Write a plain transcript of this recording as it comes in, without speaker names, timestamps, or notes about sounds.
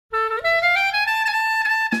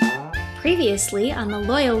Previously on the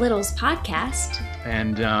Loyal Littles podcast.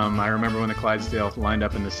 And I remember when the Clydesdale lined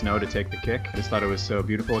up in the snow to take the kick. I just thought it was so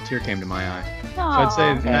beautiful. A tear came to my eye. Aww. So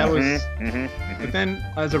I'd say that was... But then,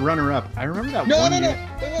 as a runner-up, I remember that one year...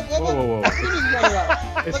 Whoa.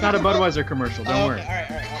 It's not a Budweiser commercial. Don't worry. All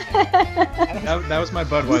right. That was my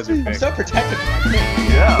Budweiser pick. I'm so protective of my pick.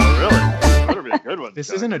 Yeah, really. That better be a good one.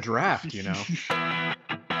 This isn't a draft, you know.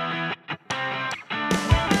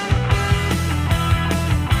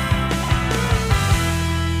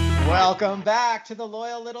 Welcome back to the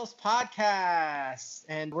Loyal Littles podcast.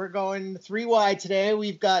 And we're going 3 wide today.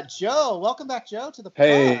 We've got Joe. Welcome back, Joe, to the pod.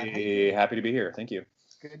 Hey, happy to be here. Thank you.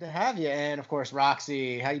 Good to have you. And, of course,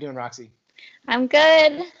 Roxy. How you doing, Roxy? I'm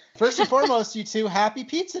good. First and foremost, you two, happy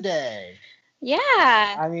Pizza Day. Yeah.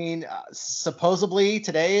 I mean, supposedly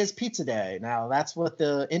today is Pizza Day. Now, that's what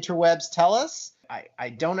the interwebs tell us. I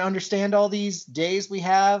don't understand all these days we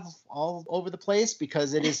have all over the place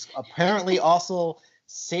because it is apparently also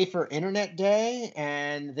Safer Internet Day,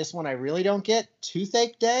 and this one I really don't get.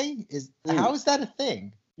 Toothache Day? How is that a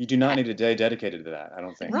thing? You do not need a day dedicated to that, I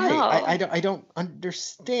don't think. Right. No. I don't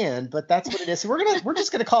understand, but that's what it is. So we're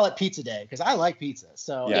just gonna call it Pizza Day because I like pizza.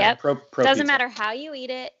 So Yeah, Yep. pro Doesn't pizza. matter how you eat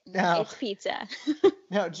it. Now, It's pizza.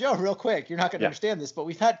 now, Joe, real quick, you're not gonna understand this, but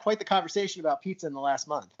we've had quite the conversation about pizza in the last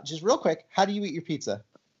month. Just real quick, how do you eat your pizza?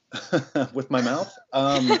 With my mouth?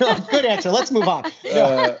 Good answer. Let's move on.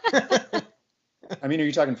 I mean, are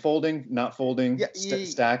you talking folding, not folding, Yeah,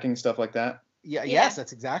 stacking, stuff like that? Yeah. Yeah. Yes,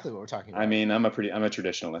 that's exactly what we're talking about. I mean, I'm a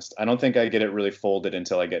traditionalist. I don't think I get it really folded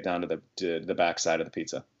until I get down to the back side of the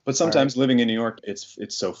pizza. But sometimes living in New York, it's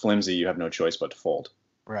so flimsy, you have no choice but to fold.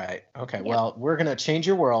 Right. Okay. Yep. Well, we're going to change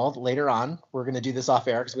your world later on. We're going to do this off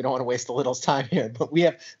air because we don't want to waste the Littles' time here. But we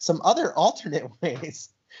have some other alternate ways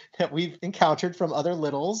that we've encountered from other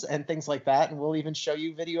Littles and things like that. And we'll even show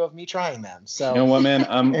you video of me trying them. So, You know what, man?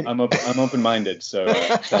 I'm open-minded, so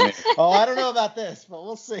tell me. oh, I don't know about this, but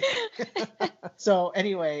we'll see. So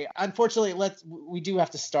anyway, unfortunately, we do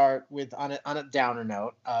have to start with on a downer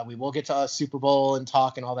note. We will get to a Super Bowl and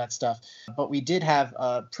talk and all that stuff. But we did have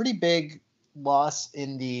a pretty big loss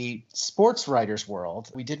in the sports writers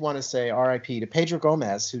world. We did want to say RIP to Pedro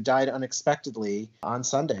Gomez, who died unexpectedly on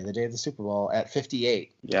Sunday, the day of the Super Bowl, at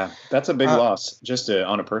 58. Yeah, that's a big loss. Just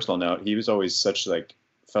on a personal note, he was always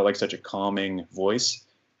felt like such a calming voice.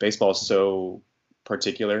 Baseball is so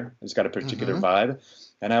particular. It's got a particular vibe.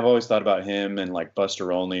 And I've always thought about him and like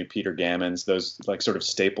Buster Olney, Peter Gammons, those like sort of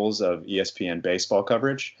staples of ESPN baseball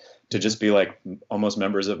coverage to just be like almost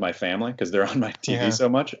members of my family because they're on my TV so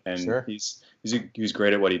much. And Sure. he was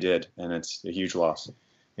great at what he did. And it's a huge loss.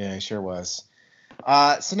 Yeah, he sure was.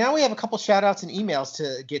 So now we have a couple shout outs and emails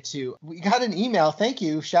to get to. We got an email. Thank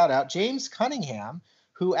you. Shout out James Cunningham,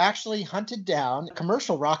 who actually hunted down a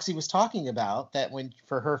commercial Roxy was talking about that went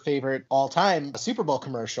for her favorite all-time Super Bowl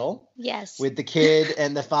commercial. Yes. With the kid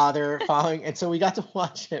and the father following. And so we got to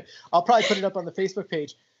watch it. I'll probably put it up on the Facebook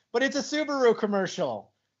page. But it's a Subaru commercial.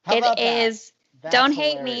 How about It is. that? Don't That's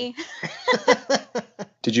hate me.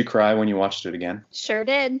 Did you cry when you watched it again? Sure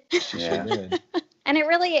did. Yeah. Good. And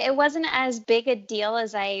it wasn't as big a deal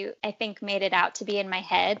as I think made it out to be in my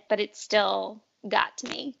head, but it still got to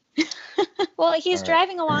me. Well, he's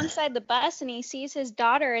driving alongside the bus and he sees his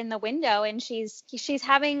daughter in the window and she's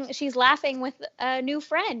laughing with a new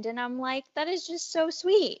friend. And I'm like, that is just so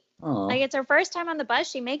sweet. Aww. Like, it's her first time on the bus.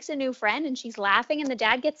 She makes a new friend and she's laughing and the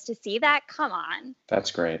dad gets to see that. Come on.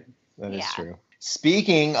 That's great. That is Yeah. true.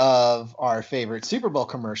 Speaking of our favorite Super Bowl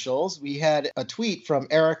commercials, we had a tweet from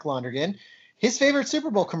Eric Londergan. His favorite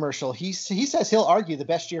Super Bowl commercial, he says he'll argue the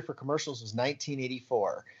best year for commercials was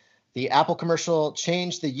 1984. The Apple commercial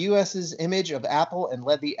changed the U.S.'s image of Apple and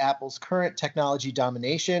led the Apple's current technology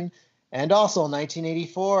domination. And also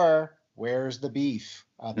 1984, Where's the Beef?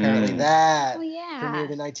 Apparently that Oh, yeah.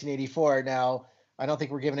 premiered in 1984. Now, I don't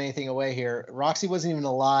think we're giving anything away here. Roxy wasn't even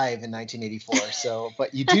alive in 1984,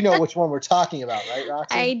 but you do know which one we're talking about, right,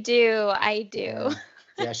 Roxy? I do.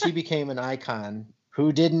 Yeah, she became an icon.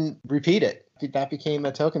 Who didn't repeat it? That became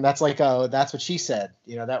a token. That's like, that's what she said.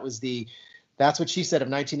 You know, that's what she said of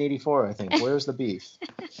 1984, I think. Where's the beef?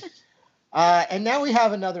 And now we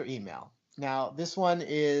have another email. Now, this one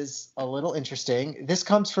is a little interesting. This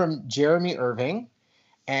comes from Jeremy Irving,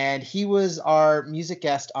 and he was our music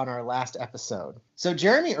guest on our last episode. So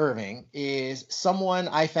Jeremy Irving is someone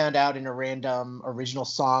I found out in a random original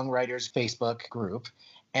songwriters Facebook group,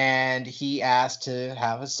 and he asked to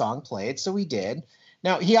have a song played, so we did.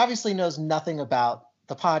 Now, he obviously knows nothing about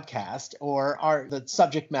the podcast or the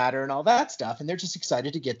subject matter and all that stuff, and they're just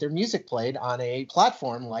excited to get their music played on a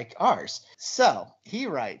platform like ours. So he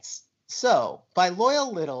writes, so by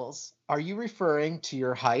Loyal Littles, are you referring to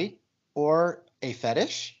your height, or a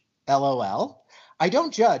fetish? LOL. I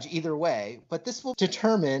don't judge either way, but this will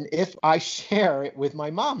determine if I share it with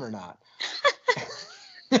my mom or not.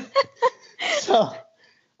 So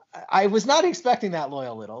I was not expecting that,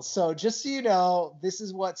 Loyal Littles. So just so you know, this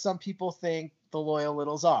is what some people think the Loyal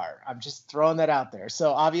Littles are. I'm just throwing that out there.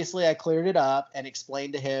 So obviously I cleared it up and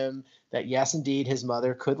explained to him that yes, indeed, his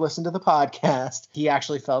mother could listen to the podcast. He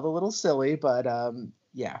actually felt a little silly, but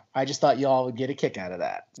yeah, I just thought you all would get a kick out of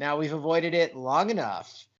that. Now we've avoided it long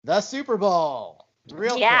enough. The Super Bowl.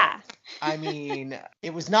 Real quick. I mean,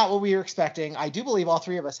 it was not what we were expecting. I do believe all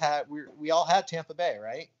three of us we all had Tampa Bay,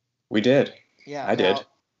 right? We did. Yeah, I did.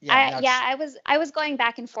 I was going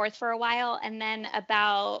back and forth for a while, and then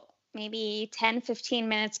about maybe 10-15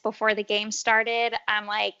 minutes before the game started, I'm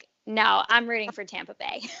like, no, I'm rooting for Tampa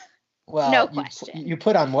Bay. Well, no question. You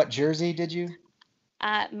put on what jersey did you?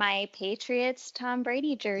 My Patriots Tom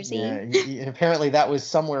Brady jersey. Yeah, apparently that was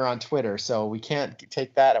somewhere on Twitter, so we can't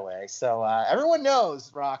take that away. So everyone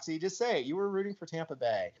knows, Roxy, just say it. You were rooting for Tampa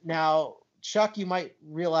Bay. Now, Chuck, you might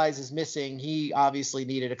realize, is missing. He obviously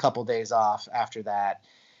needed a couple days off after that.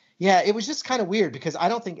 Yeah, it was just kind of weird because I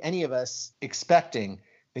don't think any of us expecting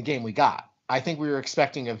the game we got. I think we were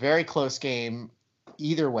expecting a very close game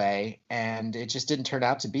either way, and it just didn't turn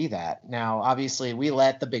out to be that. Now, obviously, we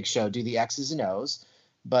let the big show do the X's and O's.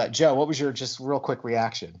 But Joe, what was your just real quick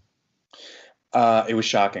reaction? It was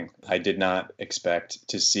shocking. I did not expect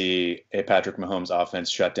to see a Patrick Mahomes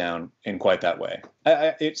offense shut down in quite that way.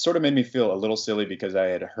 It sort of made me feel a little silly because I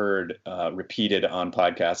had heard repeated on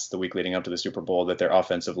podcasts the week leading up to the Super Bowl that their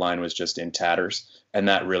offensive line was just in tatters, and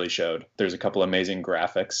that really showed. There's a couple amazing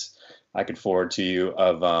graphics I could forward to you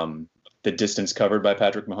of the distance covered by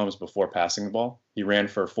Patrick Mahomes before passing the ball. He ran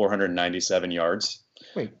for 497 yards.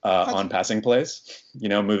 On passing plays,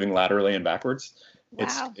 moving laterally and backwards.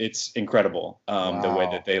 Wow. It's incredible the way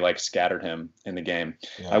that they scattered him in the game.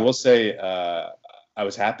 Yeah. I will say I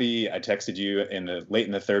was happy. I texted you late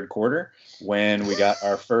in the third quarter when we got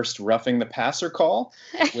our first roughing the passer call,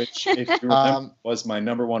 which if you remember was my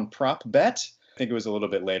number one prop bet. I think it was a little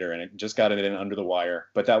bit later, and it just got it in under the wire.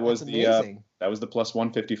 But that was that was the plus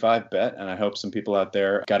 155 bet, and I hope some people out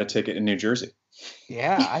there got a ticket in New Jersey.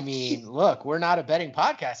 Yeah, I mean, look, we're not a betting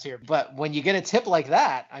podcast here, but when you get a tip like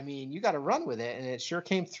that, I mean, you got to run with it, and it sure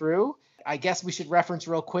came through. I guess we should reference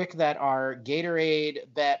real quick that our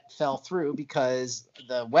Gatorade bet fell through because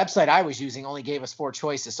the website I was using only gave us 4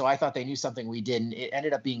 choices, so I thought they knew something we didn't. It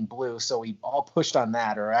ended up being blue, so we all pushed on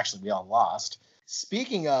that, or actually we all lost.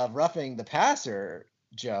 Speaking of roughing the passer,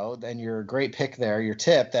 Joe, and your great pick there, your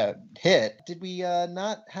tip that hit, did we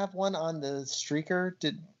not have one on the streaker?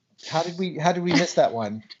 How did we miss that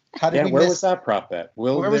one? Where was that prop bet?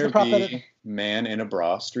 Will there be man in a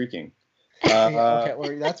bra streaking? Okay,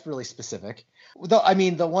 well, that's really specific. Though, I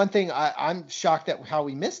mean, the one thing I'm shocked at how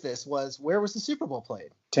we missed this was, where was the Super Bowl played?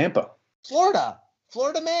 Tampa.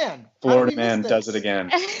 Florida man. Florida man does it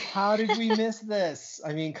again. How did we miss this?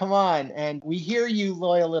 I mean, come on. And we hear you,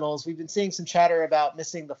 Loyal Littles. We've been seeing some chatter about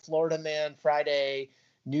missing the Florida Man Friday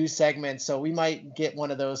news segment, so we might get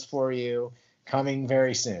one of those for you coming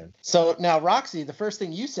very soon. So now, Roxy, the first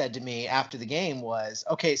thing you said to me after the game was,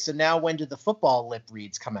 okay, so now when do the football lip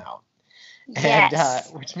reads come out? Yes.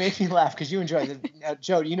 And which made me laugh because you enjoyed it.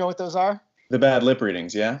 Joe, do you know what those are? The bad lip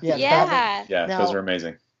readings, yeah? Yeah. Yeah, those are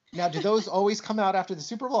amazing. Now, do those always come out after the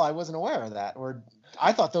Super Bowl? I wasn't aware of that. Or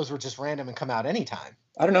I thought those were just random and come out anytime.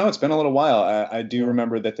 I don't know. It's been a little while. I do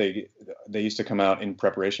remember that they used to come out in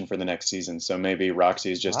preparation for the next season. So maybe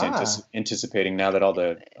Roxy is just anticipating now that all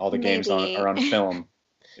the games are on film.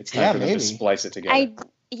 It's time for them to splice it together.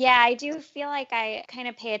 I do feel like I kind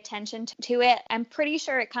of pay attention to it. I'm pretty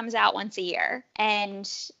sure it comes out once a year. And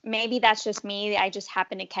maybe that's just me. I just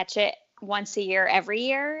happen to catch it once a year, every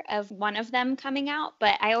year of one of them coming out.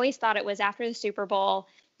 But I always thought it was after the Super Bowl,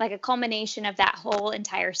 like a culmination of that whole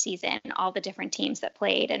entire season, all the different teams that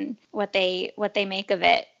played and what they make of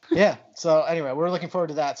it. Yeah. So anyway, we're looking forward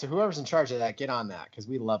to that. So whoever's in charge of that, get on that because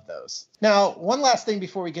we love those. Now, one last thing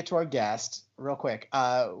before we get to our guest, real quick,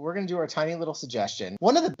 we're going to do our tiny little suggestion.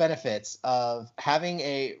 One of the benefits of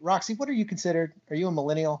having Roxy, what are you considered? Are you a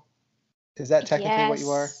millennial? Is that technically what you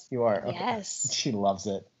are? You are. Okay. Yes. She loves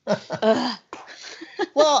it.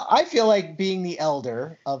 Well, I feel like being the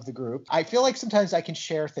elder of the group, I feel like sometimes I can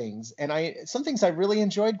share things, and some things I really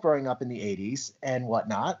enjoyed growing up in the 80s and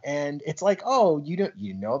whatnot. And it's like, oh,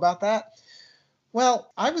 you know about that?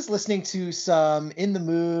 Well, I was listening to some In the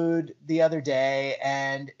Mood the other day,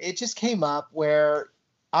 and it just came up where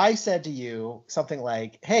I said to you something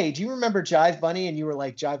like, hey, do you remember Jive Bunny? And you were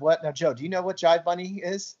like, Jive what? Now, Joe, do you know what Jive Bunny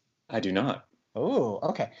is? I do not. Oh,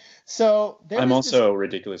 okay. So I'm also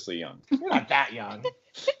ridiculously young. You're not that young.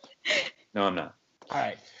 No, I'm not. All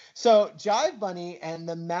right. So Jive Bunny and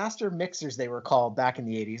the Master Mixers, they were called back in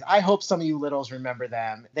the 80s. I hope some of you littles remember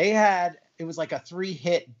them. It was like a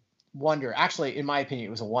 3-hit wonder. Actually, in my opinion,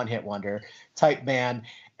 it was a 1-hit wonder type band.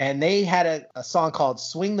 And they had a song called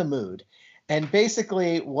Swing the Mood. And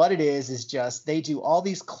basically what it is just they do all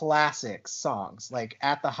these classic songs like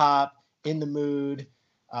At the Hop, In the Mood.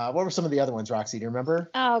 What were some of the other ones, Roxy? Do you remember?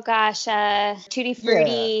 Oh gosh, Tutti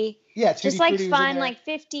Frutti. Yeah, just like fun, like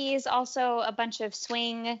 50s. Also a bunch of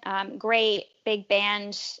swing, great big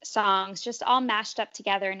band songs, just all mashed up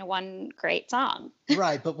together into one great song.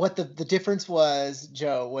 Right, but what the difference was,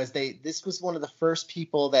 Joe, was this was one of the first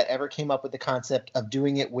people that ever came up with the concept of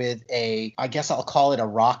doing it with I guess I'll call it a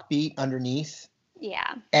rock beat underneath.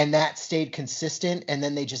 Yeah. And that stayed consistent, and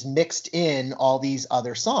then they just mixed in all these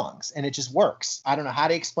other songs, and it just works. I don't know how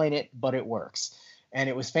to explain it, but it works. And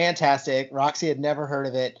it was fantastic. Roxy had never heard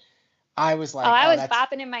of it. I was like, I was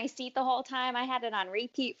bopping in my seat the whole time. I had it on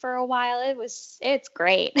repeat for a while. It's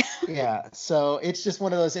great. Yeah. So it's just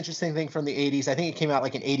one of those interesting things from the 80s. I think it came out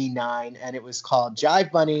like in 89, and it was called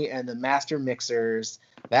Jive Bunny and the Master Mixers.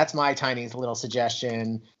 That's my tiny little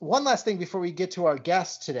suggestion. One last thing before we get to our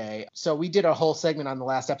guest today. So we did a whole segment on the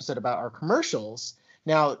last episode about our commercials.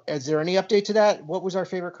 Now, is there any update to that? What was our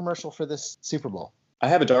favorite commercial for this Super Bowl? I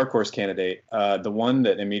have a dark horse candidate. The one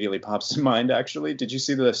that immediately pops to mind, actually. Did you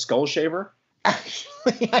see the Skull Shaver?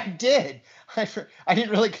 Actually, I did. I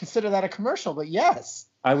didn't really consider that a commercial, but yes.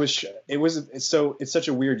 It's such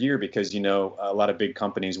a weird year because, a lot of big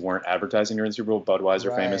companies weren't advertising during the Super Bowl.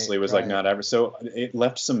 Budweiser famously was like not ever. So it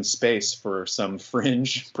left some space for some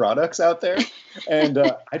fringe products out there. And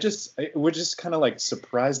it would just kind of like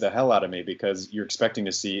surprise the hell out of me because you're expecting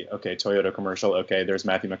to see, okay, Toyota commercial. Okay, there's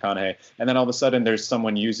Matthew McConaughey. And then all of a sudden there's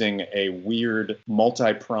someone using a weird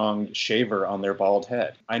multi-pronged shaver on their bald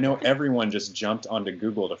head. I know everyone just jumped onto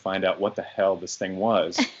Google to find out what the hell this thing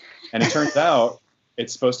was. And it turns out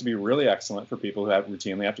it's supposed to be really excellent for people who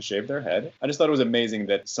routinely have to shave their head. I just thought it was amazing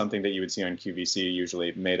that something that you would see on QVC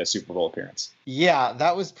usually made a Super Bowl appearance. Yeah,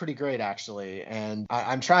 that was pretty great, actually. And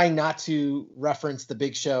I'm trying not to reference The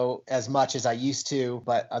Big Show as much as I used to.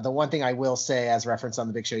 But the one thing I will say as reference on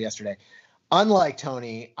The Big Show yesterday, unlike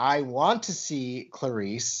Tony, I want to see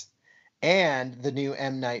Clarice and the new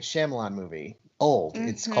M. Night Shyamalan movie, Old,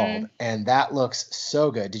 it's called. And that looks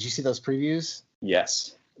so good. Did you see those previews?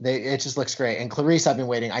 Yes. It just looks great. And Clarice, I've been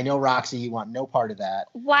waiting. I know, Roxy, you want no part of that.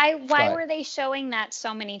 Why were they showing that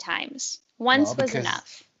so many times? Once was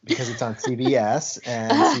enough. Because it's on CBS,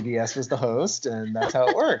 and CBS was the host, and that's how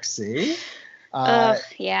it works, see?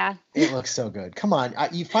 Yeah. It looks so good. Come on.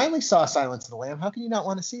 You finally saw Silence of the Lamb. How can you not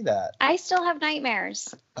want to see that? I still have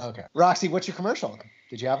nightmares. Okay. Roxy, what's your commercial?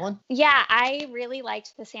 Did you have one? Yeah, I really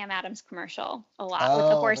liked the Sam Adams commercial a lot with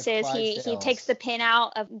the horses. He takes the pin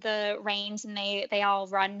out of the reins and they all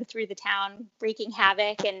run through the town wreaking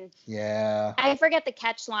havoc. And yeah, I forget the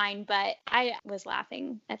catch line, but I was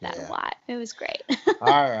laughing at that a lot. It was great.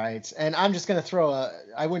 All right. And I'm just going to throw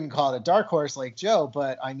I wouldn't call it a dark horse like Joe,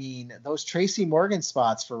 but I mean, those Tracy Morgan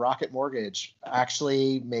spots for Rocket Mortgage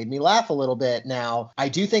actually made me laugh a little bit. Now, I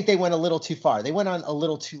do think they went a little too far. They went on a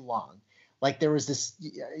little too long. Like there was this,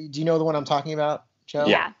 do you know the one I'm talking about, Joe?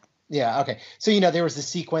 Yeah. Yeah. Okay. So, there was the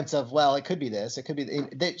sequence of, well, it could be this, it could be,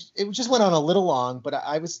 it just went on a little long, but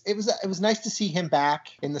it was nice to see him back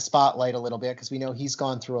in the spotlight a little bit because we know he's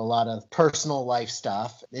gone through a lot of personal life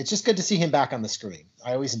stuff. It's just good to see him back on the screen.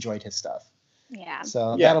 I always enjoyed his stuff. Yeah.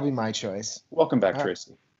 So that'll be my choice. Welcome back,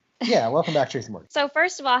 Tracy. Yeah. Welcome back, Tracy Morgan. So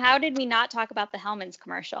first of all, how did we not talk about the Hellman's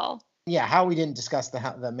commercial? Yeah. How we didn't discuss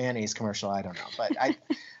the mayonnaise commercial, I don't know, but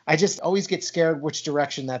I just always get scared which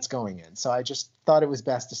direction that's going in. So I just thought it was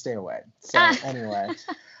best to stay away. So anyway,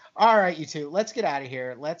 all right, you two, let's get out of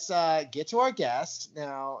here. Let's get to our guest.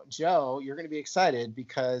 Now, Joe, you're going to be excited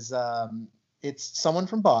because it's someone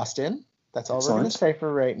from Boston. That's all we're going to say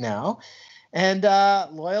for right now. And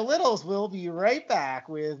Loyal Littles, we'll be right back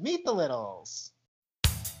with Meet the Littles.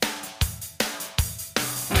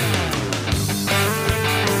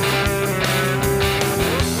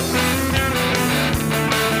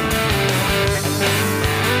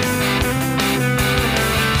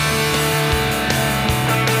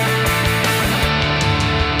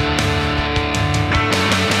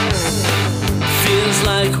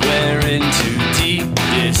 Like we're in too deep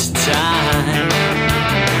this time.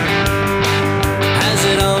 Has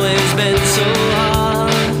it always been so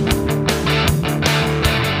hard?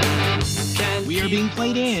 We are being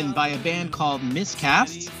played in by a band called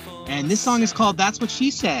Miscast, and this song is called That's What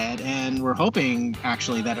She Said, and we're hoping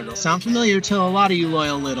actually that it'll sound familiar to a lot of you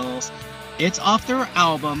Loyal Littles. It's off their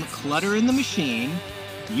album, Clutter in the Machine.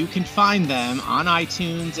 You can find them on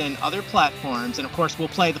iTunes and other platforms. And of course, we'll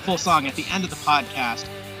play the full song at the end of the podcast.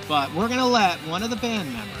 But we're going to let one of the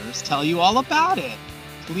band members tell you all about it.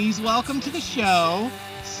 Please welcome to the show,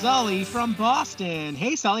 Sully from Boston.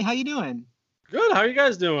 Hey, Sully, how you doing? Good. How are you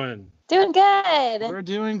guys doing? Doing good. We're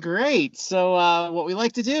doing great. So what we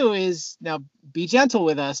like to do is, now be gentle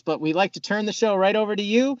with us, but we like to turn the show right over to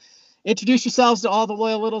you. Introduce yourselves to all the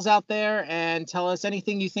loyal littles out there and tell us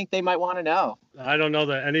anything you think they might want to know. I don't know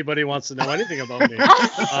that anybody wants to know anything about me.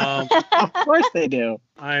 Of course they do.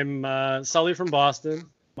 I'm Sully from Boston.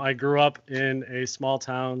 I grew up in a small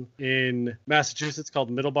town in Massachusetts called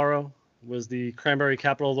Middleborough. It was the cranberry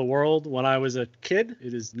capital of the world when I was a kid.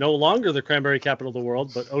 It is no longer the cranberry capital of the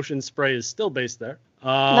world, but Ocean Spray is still based there.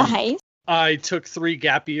 Nice. I took 3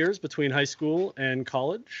 gap years between high school and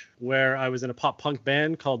college where I was in a pop punk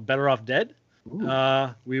band called Better Off Dead.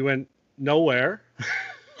 We went nowhere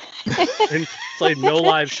and played no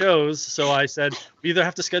live shows. So I said, we either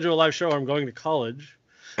have to schedule a live show or I'm going to college.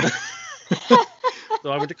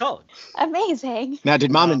 So I went to college. Amazing. Now,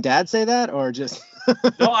 did mom and dad say that or just...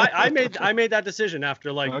 No, I made that decision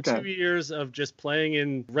after 2 years of just playing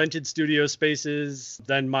in rented studio spaces,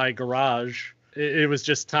 then my garage. It was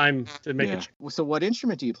just time to make it. So what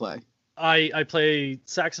instrument do you play? I play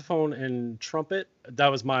saxophone and trumpet. That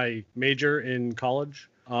was my major in college.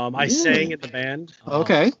 I sang in the band.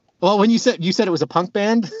 Okay. Well, when you said it was a punk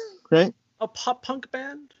band, right? A pop punk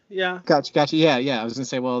band? Yeah. Gotcha. Yeah. I was gonna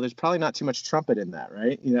say, well, there's probably not too much trumpet in that,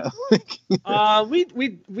 right? You know. We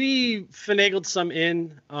finagled some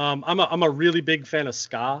in. I'm a really big fan of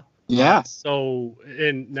ska. Yeah. So,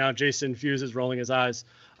 and now Jason Fuse is rolling his eyes.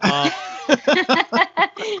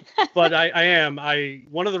 But I am.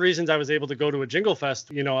 One of the reasons I was able to go to a Jingle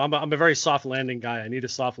Fest, I'm a very soft landing guy. I need a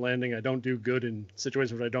soft landing. I don't do good in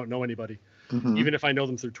situations where I don't know anybody, even if I know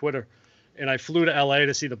them through Twitter. And I flew to LA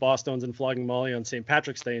to see the Bosstones and Flogging Molly on St.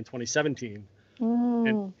 Patrick's Day in 2017,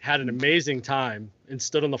 and had an amazing time. And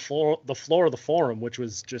stood on the floor of the Forum, which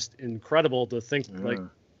was just incredible to think like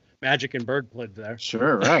Magic and Bird played there.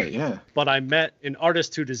 Sure, right, yeah. But I met an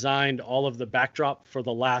artist who designed all of the backdrop for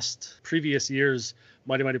the previous year's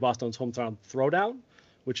Mighty Mighty Bosstones Hometown Throwdown,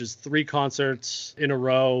 which is 3 concerts in a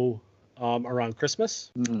row around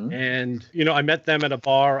Christmas. And, I met them at a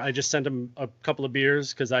bar. I just sent them a couple of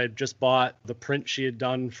beers because I had just bought the print she had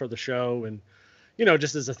done for the show. And,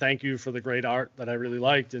 just as a thank you for the great art that I really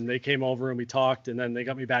liked. And they came over and we talked, and then they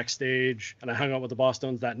got me backstage and I hung out with the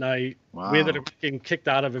Bosstones that night. Wow. We ended up getting kicked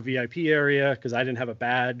out of a VIP area because I didn't have a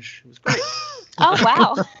badge. It was great. Oh,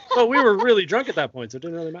 wow. But we were really drunk at that point, so it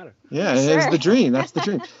didn't really matter. Yeah, It's the dream. That's the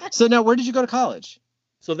dream. So now, where did you go to college?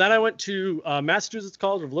 So then I went to Massachusetts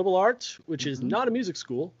College of Liberal Arts, which is not a music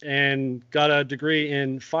school, and got a degree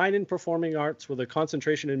in fine and performing arts with a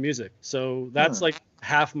concentration in music. So that's like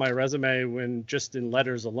half my resume when just in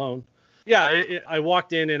letters alone. Yeah, I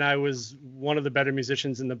walked in and I was one of the better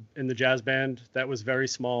musicians in the jazz band. That was very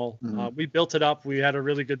small. We built it up. We had a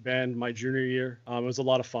really good band my junior year. It was a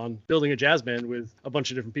lot of fun building a jazz band with a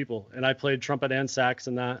bunch of different people. And I played trumpet and sax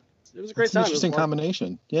and that. It was a great time. Interesting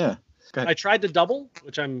combination. Yeah. I tried to double,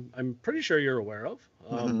 which I'm pretty sure you're aware of,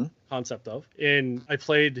 concept of. And I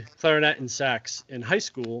played clarinet and sax in high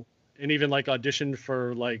school, and even auditioned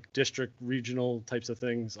for district regional types of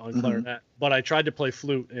things on clarinet. But I tried to play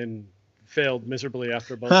flute and failed miserably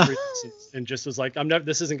after about 3 lessons, and just was like,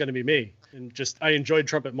 this isn't going to be me. And I enjoyed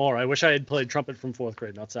trumpet more. I wish I had played trumpet from 4th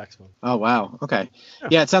grade, not saxophone. Oh, wow. Okay.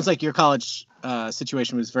 Yeah, it sounds like your college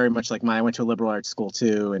situation was very much like mine. I went to a liberal arts school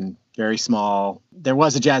too, and very small. There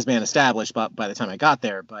was a jazz band established by the time I got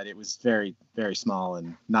there, but it was very, very small,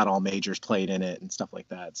 and not all majors played in it and stuff like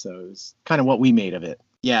that. So it was kind of what we made of it.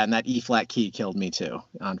 Yeah, and that E flat key killed me too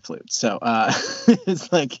on flute. So it's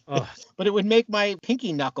but it would make my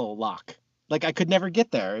pinky knuckle lock. I could never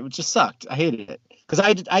get there. It just sucked. I hated it because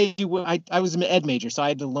I was an ed major, so I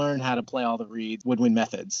had to learn how to play all the reeds, woodwind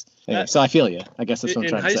methods. Anyway, so I feel you. I guess that's what I'm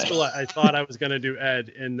trying to say. In high school, I thought I was going to do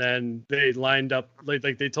ed, and then they lined up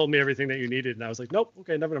they told me everything that you needed, and I was like, nope,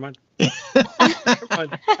 okay, never mind. Never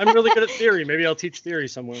mind. I'm really good at theory. Maybe I'll teach theory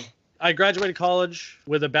somewhere. I graduated college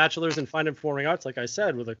with a bachelor's in fine and performing arts, like I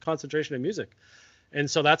said, with a concentration in music,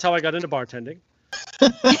 and so that's how I got into bartending.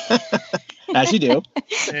 As you do.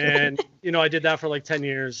 And, I did that for 10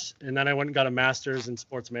 years. And then I went and got a master's in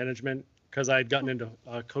sports management because I had gotten into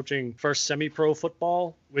coaching first semi-pro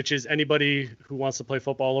football, which is anybody who wants to play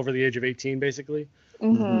football over the age of 18, basically.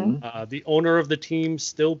 The owner of the team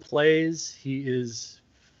still plays. He is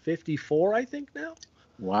 54, I think, now.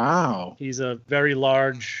 Wow. He's a very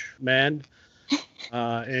large man.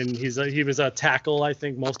 And he was a tackle, I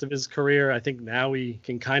think, most of his career. I think now he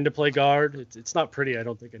can kind of play guard. It's not pretty, I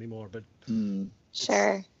don't think, anymore. But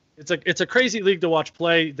Sure. It's a crazy league to watch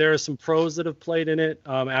play. There are some pros that have played in it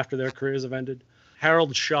after their careers have ended.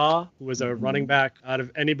 Harold Shaw, who was a running back, out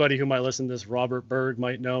of anybody who might listen to this, Robert Berg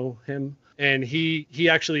might know him. And he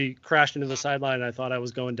actually crashed into the sideline. And I thought I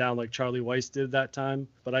was going down like Charlie Weiss did that time,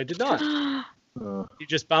 but I did not. He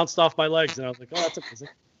just bounced off my legs, and I was like, "Oh, that's amazing."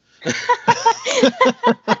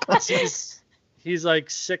 he's like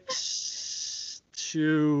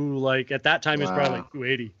 6'2", like at that time he was probably like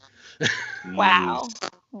 280. Wow.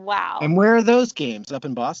 And where are those games? Up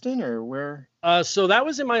in Boston or where? So that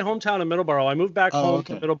was in my hometown of Middleborough. I moved back home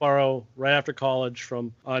to Middleborough right after college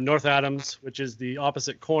from North Adams, which is the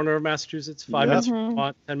opposite corner of Massachusetts, 5 minutes from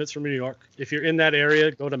Vermont, 10 minutes from New York. If you're in that area,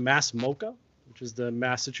 go to Mass MoCA, which is the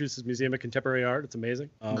Massachusetts Museum of Contemporary Art. It's amazing.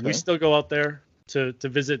 We still go out there to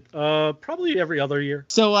visit probably every other year.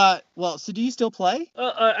 So, so do you still play?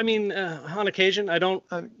 I mean, on occasion. I don't.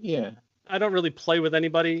 I don't really play with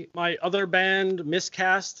anybody. My other band,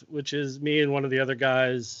 Miscast, which is me and one of the other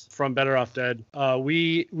guys from Better Off Dead,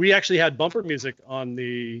 we actually had bumper music on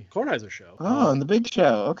the Kornheiser show. Oh, on the big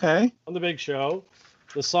show. Okay. On the big show.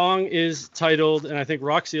 The song is titled, and I think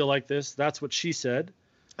Roxy will like this, That's What She Said.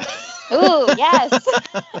 Ooh, yes.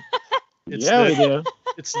 We do.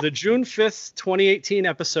 It's the June 5th, 2018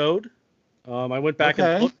 episode. I went back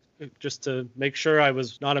and looked just to make sure I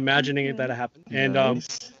was not imagining it that it happened. And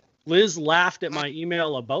Liz laughed at my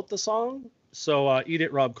email about the song, so eat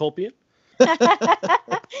it, Rob Colpian.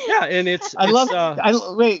 Yeah, and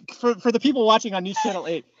wait, for the people watching on News Channel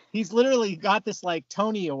 8, he's literally got this like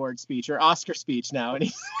Tony Award speech or Oscar speech now,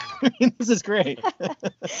 and this is great.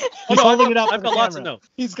 He's holding it up. I've got lots of notes.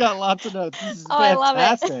 He's got lots of notes. This is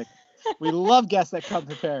fantastic. I love it. We love guests that come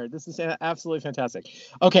prepared. This is absolutely fantastic.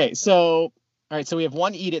 Okay, so. All right, so we have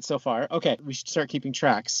one Eat It so far. Okay, we should start keeping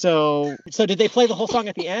track. So did they play the whole song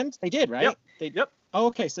at the end? They did, right? Yep. Oh,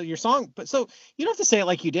 okay, so your song, but so you don't have to say it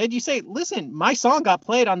like you did. You say, listen, my song got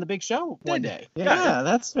played on the big show one day. Yeah,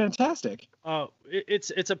 that's fantastic.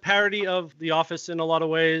 It's a parody of The Office in a lot of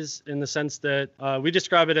ways, in the sense that we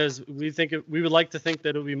describe it as we would like to think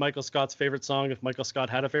that it would be Michael Scott's favorite song if Michael Scott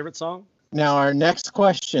had a favorite song. Now, our next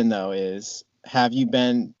question, though, is have you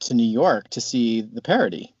been to New York to see the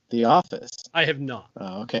parody? The Office. I have not.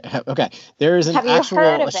 Oh, okay. Okay. There is an actual.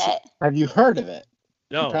 Have you heard of it? Have you heard of it?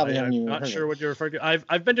 No, I'm not sure what you're referring to.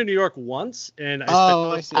 I've been to New York once, and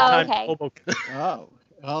I spent time in Hoboken.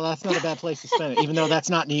 Well, that's not a bad place to spend it, even though that's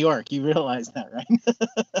not New York. You realize that, right?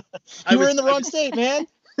 You were in the wrong state, man.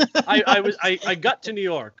 I got to New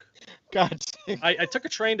York. Gotcha. I took a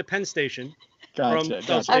train to Penn Station from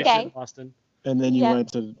Penn Station in Boston. And then you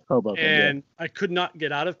went to Hoboken. And I could not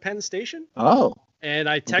get out of Penn Station. Oh. And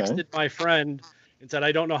I texted my friend and said,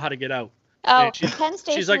 I don't know how to get out. Oh, Penn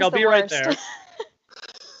Station. She's like, I'll be right there.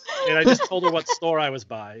 And I just told her what store I was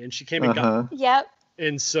by, and she came and got me. Yep.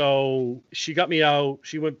 And so she got me out.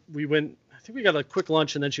 We went, I think we got a quick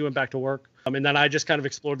lunch, and then she went back to work. And then I just kind of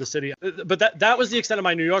explored the city. But that was the extent of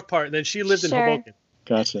my New York part. And then she lived in Hoboken.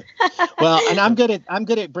 Gotcha. Well, and I'm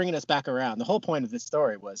good at bringing us back around. The whole point of this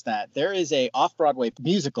story was that there is a off-Broadway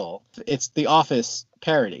musical. It's The Office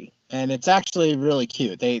parody. And it's actually really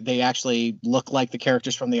cute. They actually look like the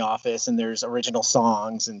characters from The Office, and there's original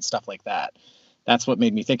songs and stuff like that. That's what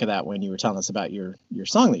made me think of that when you were telling us about your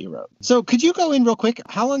song that you wrote. So could you go in real quick?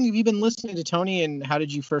 How long have you been listening to Tony, and how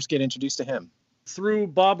did you first get introduced to him? Through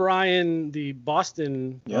Bob Ryan, the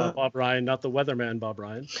Boston Bob Ryan, not the weatherman Bob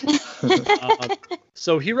Ryan.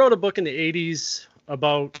 So he wrote a book in the 80s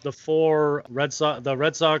about the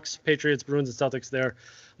Red Sox, Patriots, Bruins, and Celtics there.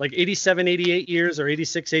 Like 87, 88 years or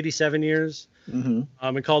 86, 87 years. And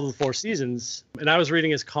called it The Four Seasons. And I was reading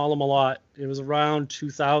his column a lot. It was around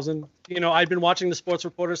 2000. I'd been watching The Sports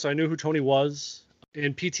Reporter, so I knew who Tony was.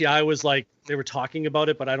 And PTI was like, they were talking about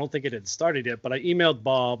it, but I don't think it had started yet. But I emailed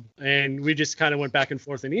Bob, and we just kind of went back and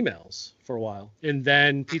forth in emails for a while. And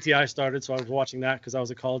then PTI started, so I was watching that because I was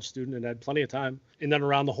a college student and had plenty of time. And then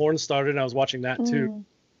Around the Horn started, and I was watching that too.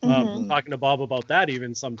 Talking to Bob about that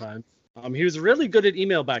even sometimes. He was really good at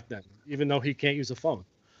email back then, even though he can't use a phone.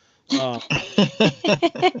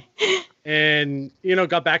 And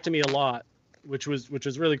got back to me a lot, which was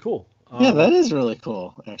really cool. Yeah, that is really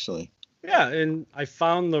cool, actually. Yeah, and I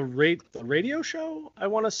found the radio show, I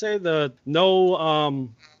want to say, the no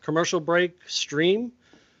commercial break stream,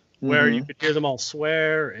 where you could hear them all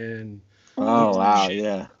swear and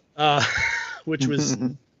which was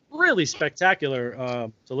really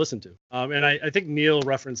spectacular to listen to. And I think Neil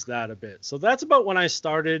referenced that a bit. So that's about when I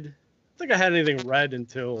started think I had anything read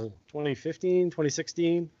until 2015,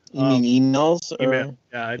 2016. You mean emails? Or? Email.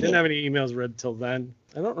 Yeah, I didn't have any emails read till then.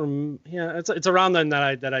 I don't remember. Yeah, it's around then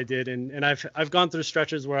that I did, and I've gone through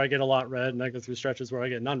stretches where I get a lot read, and I go through stretches where I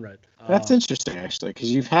get none read. That's interesting, actually,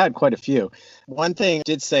 because you've had quite a few. One thing I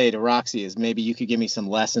did say to Roxy is maybe you could give me some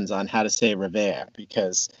lessons on how to say REVEAH,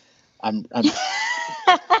 because I'm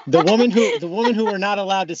the woman who we're not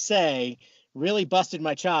allowed to say really busted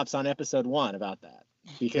my chops on episode 1 about that,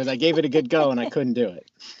 because I gave it a good go and I couldn't do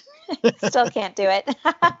it. Still can't do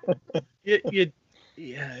it.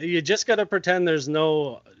 You just got to pretend there's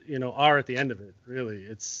no, R at the end of it. Really,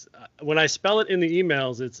 it's when I spell it in the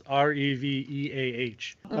emails, it's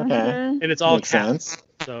REVEAH. Okay, and it's all Makes caps. sense.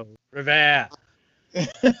 So REVEAH,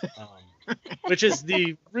 which is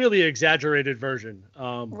the really exaggerated version.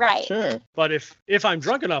 Right. Sure. But if I'm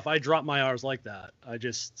drunk enough, I drop my R's like that. I've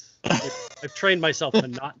trained myself to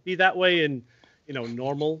not be that way in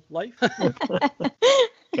normal life.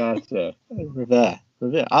 Gotcha. REVEAH.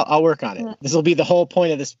 I'll work on it. This will be the whole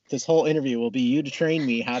point of this whole interview. Will be you to train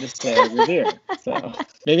me how to say REVEAH. So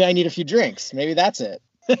maybe I need a few drinks. Maybe that's it.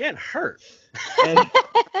 Can't hurt. All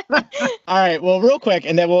right. Well, real quick,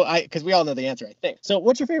 and then because we all know the answer, I think. So,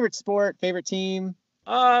 what's your favorite sport? Favorite team?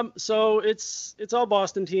 So it's all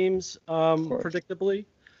Boston teams. Predictably.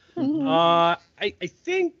 Mm-hmm. I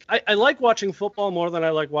think I like watching football more than I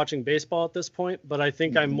like watching baseball at this point, but I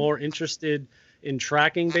think I'm more interested in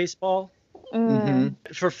tracking baseball.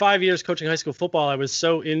 Mm-hmm. For 5 years coaching high school football, I was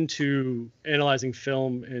so into analyzing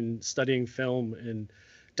film and studying film and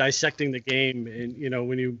dissecting the game. And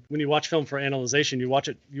when you watch film for analyzation, you watch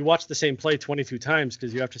the same play 22 times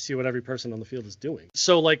because you have to see what every person on the field is doing.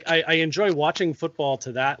 So like I enjoy watching football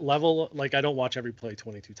to that level. Like I don't watch every play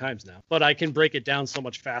 22 times now, but I can break it down so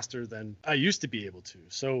much faster than I used to be able to.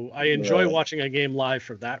 So I enjoy watching a game live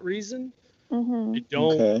for that reason. Mm-hmm. I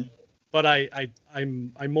don't. Okay. But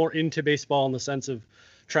I'm more into baseball in the sense of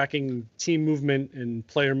tracking team movement and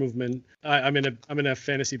player movement. I'm in a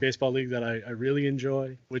fantasy baseball league that I really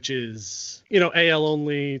enjoy, which is AL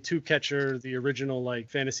only, 2-catcher, the original like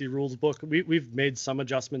fantasy rules book. We've made some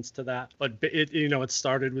adjustments to that, but it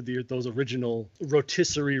started with those original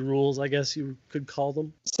rotisserie rules, I guess you could call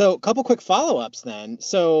them. So, a couple quick follow-ups then.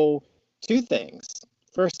 So, 2 things.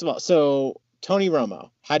 First of all, Tony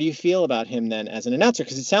Romo, how do you feel about him then as an announcer?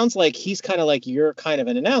 Because it sounds like he's kind of like you're kind of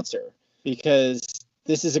an announcer, because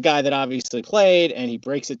this is a guy that obviously played and he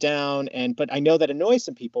breaks it down. But I know that annoys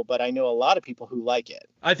some people, but I know a lot of people who like it.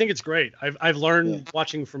 I think it's great. I've learned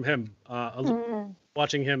watching from him,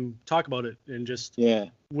 watching him talk about it, and just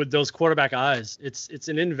with those quarterback eyes. It's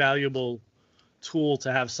an invaluable tool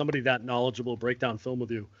to have somebody that knowledgeable break down film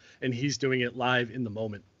with you, and he's doing it live in the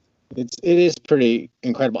moment. It is pretty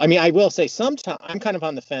incredible. I mean, I will say sometimes I'm kind of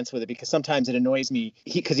on the fence with it, because sometimes it annoys me.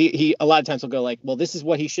 He a lot of times will go like, well, this is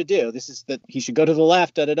what he should do. This is that he should go to the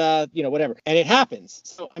left, whatever. And it happens.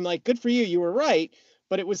 So I'm like, good for you. You were right.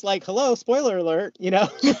 But it was like, hello, spoiler alert, It's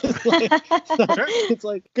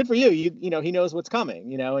like, good for you. He knows what's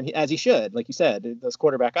coming, and as he should, like you said, those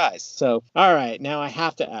quarterback eyes. So, all right, now I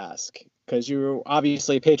have to ask, because you're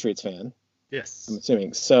obviously a Patriots fan. Yes. I'm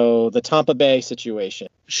assuming. So the Tampa Bay situation.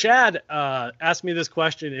 Shad asked me this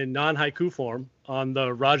question in non-haiku form on the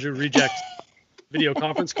Raju Rejects video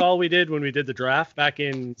conference call we did when we did the draft back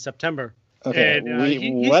in September. Okay,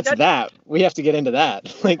 and, what's that? We have to get into that.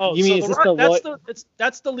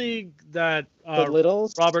 That's the league that the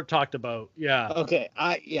Littles Robert talked about. Yeah. Okay.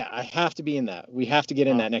 I have to be in that. We have to get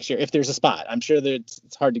in that next year if there's a spot. I'm sure that it's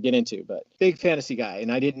hard to get into, but big fantasy guy,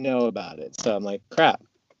 and I didn't know about it, so I'm like, crap.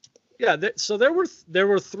 Yeah, so there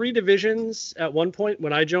were 3 divisions at one point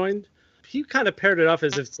when I joined. He kind of paired it up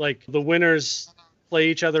as if it's like the winners play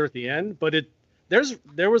each other at the end, but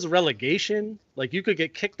there was relegation. Like you could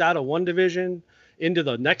get kicked out of one division into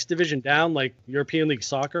the next division down, like European League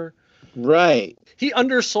Soccer. Right. He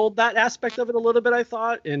undersold that aspect of it a little bit, I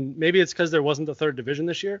thought, and maybe it's because there wasn't the 3rd division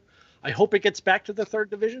this year. I hope it gets back to the 3rd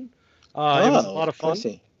division. It was a lot of fun. I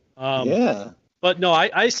see. Yeah. But no,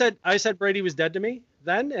 I said Brady was dead to me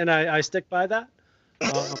then, and I stick by that.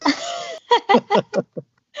 Yeah.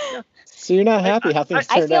 So you're not happy how things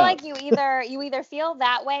turned out. I feel like you either feel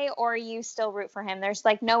that way or you still root for him. There's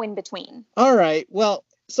like no in between. All right. Well,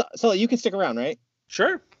 so you can stick around, right?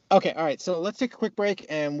 Sure. Okay. All right. So let's take a quick break,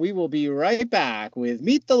 and we will be right back with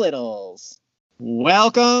Meet the Littles.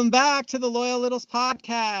 Welcome back to the Loyal Littles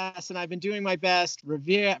podcast, and I've been doing my best.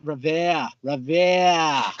 REVEAH. I'm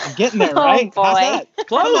getting there, right? Oh boy. How's that?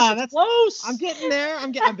 Close. Come on, that's close. I'm getting there.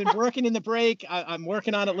 I've been working in the break. I'm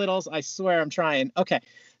working on it, Littles. I swear I'm trying. Okay.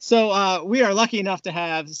 So we are lucky enough to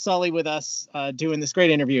have Sully with us doing this great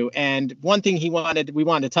interview. And one thing we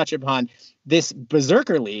wanted to touch upon, this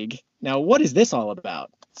Berserker League. Now, what is this all about?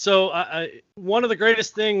 So one of the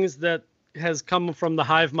greatest things that has come from the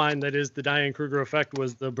hive mind that is the Diane Kruger effect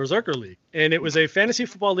was the Berserker League. And it was a fantasy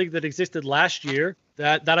football league that existed last year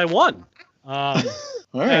that I won.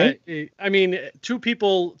 All right. I mean, two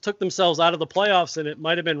people took themselves out of the playoffs, and it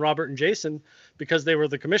might have been Robert and Jason because they were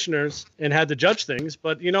the commissioners and had to judge things.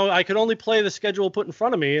 But, I could only play the schedule put in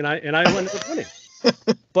front of me, and I ended up winning.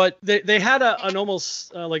 But they had an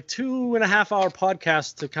almost 2.5 hour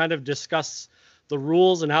podcast to kind of discuss the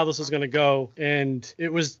rules and how this was going to go. And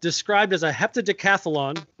it was described as a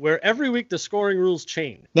heptadecathlon where every week the scoring rules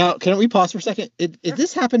change. Now, can we pause for a second? Did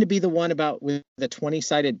this happen to be the one about with the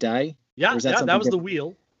 20-sided die? Yeah, that was the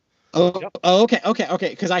wheel. Oh, yep. Okay.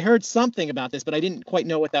 Because I heard something about this, but I didn't quite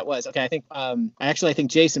know what that was. Okay, I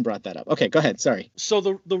think Jason brought that up. Okay, go ahead. Sorry. So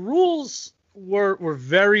the rules were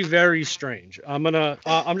very, very strange. I'm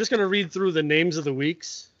just gonna read through the names of the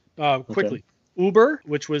weeks quickly. Okay. Uber,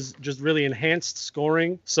 which was just really enhanced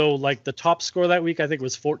scoring. So like the top score that week, I think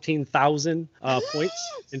was 14,000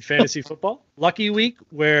 points in fantasy football. Lucky Week,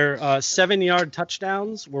 where 7-yard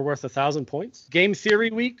touchdowns were worth 1,000 points. Game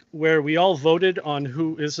Theory Week, where we all voted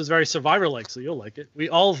on this is very Survivor-like, so you'll like it. We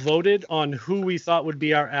all voted on who we thought would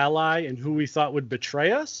be our ally and who we thought would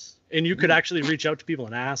betray us. And you could actually reach out to people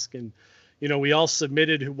and ask. And, we all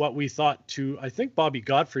submitted what we thought to, I think, Bobby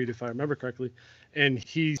Gottfried, if I remember correctly. And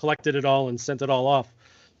he collected it all and sent it all off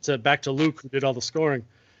back to Luke, who did all the scoring.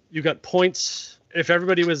 You got points. If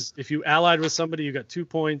you allied with somebody, you got 2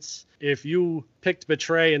 points. If you picked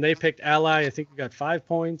betray and they picked ally, I think you got 5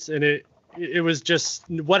 points. And it was just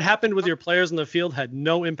what happened with your players in the field had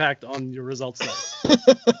no impact on your results.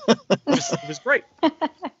 It was great.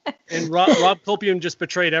 And Rob Copium just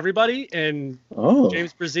betrayed everybody, and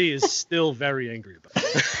James Brzee is still very angry about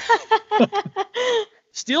it.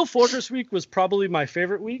 Steel Fortress Week was probably my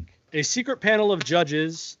favorite week. A secret panel of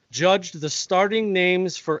judges judged the starting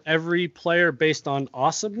names for every player based on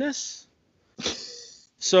awesomeness.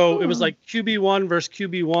 So it was like QB1 versus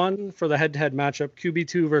QB1 for the head-to-head matchup,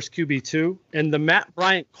 QB2 versus QB2. And the Matt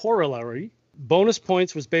Bryant corollary, bonus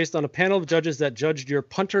points, was based on a panel of judges that judged your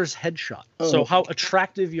punter's headshot. So how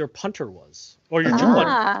attractive your punter was, or your two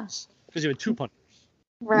punters, because you had 2 punters.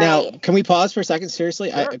 Right. Now, can we pause for a second?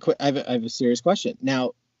 Seriously, sure. I have a serious question.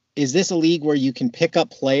 Now, is this a league where you can pick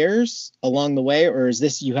up players along the way, or is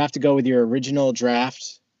this you have to go with your original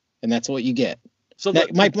draft and that's what you get? So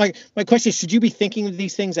my question is, should you be thinking of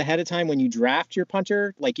these things ahead of time when you draft your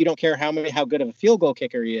punter? Like, you don't care how good of a field goal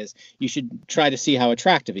kicker he is. You should try to see how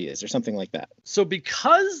attractive he is or something like that. So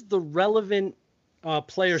because the relevant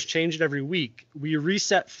players changed every week, we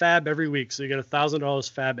reset FAB every week. So you get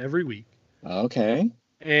 $1,000 FAB every week. Okay.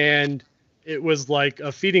 And it was like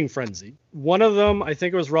a feeding frenzy. One of them, I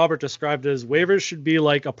think it was Robert, described as waivers should be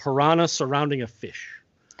like a piranha surrounding a fish.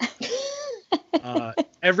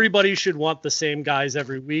 Everybody should want the same guys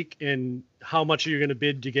every week, and how much are you going to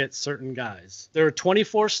bid to get certain guys? There are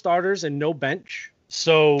 24 starters and no bench.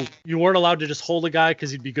 So you weren't allowed to just hold a guy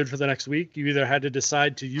because he'd be good for the next week. You either had to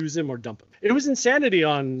decide to use him or dump him. It was insanity.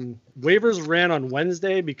 Waivers ran on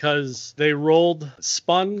Wednesday because they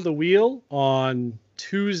spun the wheel on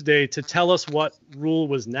Tuesday to tell us what rule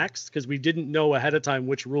was next, because we didn't know ahead of time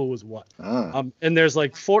which rule was what. And there's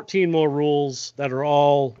like 14 more rules that are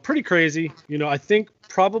all pretty crazy. I think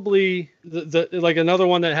probably the like another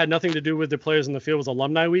one that had nothing to do with the players in the field was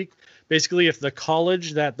Alumni Week. Basically, if the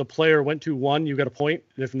college that the player went to won, you got a point.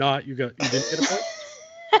 And if not, you didn't get a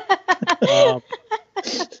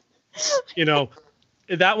point.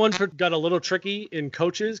 That one got a little tricky in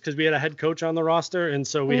coaches because we had a head coach on the roster, and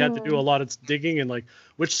so we had to do a lot of digging and like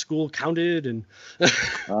which school counted and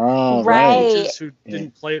coaches who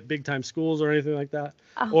didn't play at big time schools or anything like that,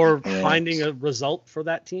 or finding a result for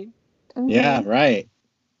that team. Yeah, right.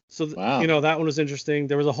 So that one was interesting.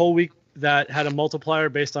 There was a whole week that had a multiplier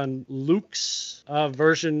based on Luke's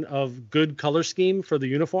version of good color scheme for the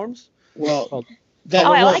uniforms. Well.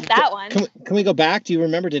 I like that one. Can we go back? Do you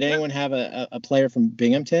remember? Did anyone have a player from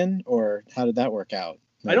Binghamton, or how did that work out?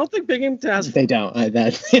 I don't think Binghamton has. They don't.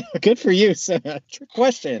 Good for you. So, trick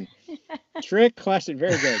question. Very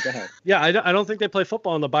good. Go ahead. Yeah, I don't think they play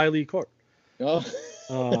football on the bi-league court. Oh.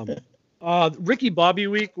 Ricky Bobby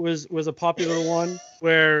Week was a popular one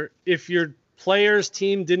where if your player's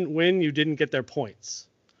team didn't win, you didn't get their points,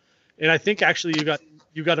 and I think actually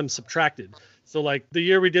you got them subtracted. So, like, the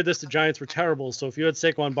year we did this, the Giants were terrible. So if you had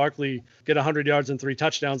Saquon Barkley get 100 yards and 3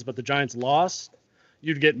 touchdowns, but the Giants lost,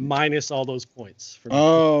 you'd get minus all those points.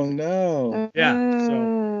 No. Yeah.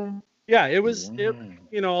 So, Yeah, it was.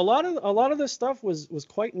 A lot of this stuff was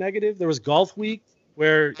quite negative. There was golf week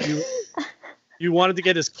where you wanted to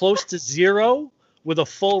get as close to zero with a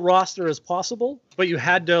full roster as possible, but you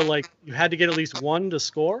had to get at least one to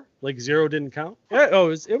score. Like zero didn't count. Yeah.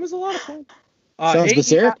 It was a lot of fun. Sounds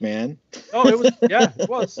berserk, man. Oh, it was. Yeah, it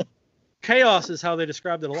was. Chaos is how they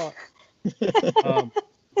described it a lot.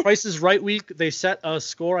 Price is Right week, they set a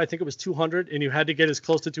score. I think it was 200, and you had to get as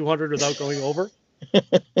close to 200 without going over.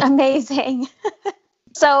 Amazing.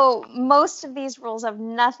 So most of these rules have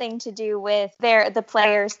nothing to do with the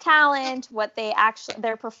player's talent,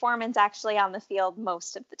 their performance actually on the field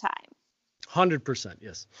most of the time. 100%,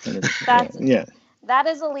 yes. That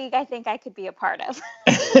is a league I think I could be a part of.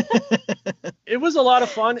 It was a lot of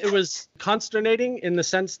fun. It was consternating in the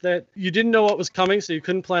sense that you didn't know what was coming, so you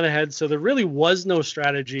couldn't plan ahead. So there really was no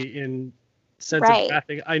strategy in sense of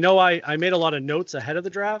drafting. I know I made a lot of notes ahead of the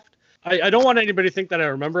draft. I don't want anybody to think that I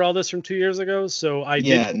remember all this from 2 years ago, so I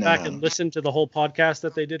did go back and listen to the whole podcast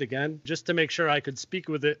that they did again, just to make sure I could speak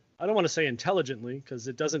with it. I don't want to say intelligently, because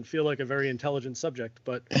it doesn't feel like a very intelligent subject,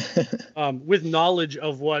 but with knowledge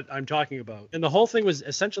of what I'm talking about. And the whole thing was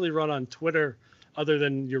essentially run on Twitter, other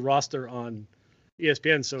than your roster on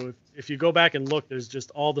ESPN. So if you go back and look, there's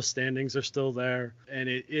just all the standings are still there. And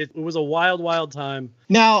it was a wild, wild time.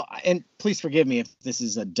 Now, and please forgive me if this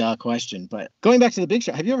is a duh question, but going back to the Big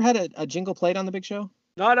Show, have you ever had a jingle played on the Big Show?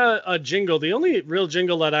 Not a jingle. The only real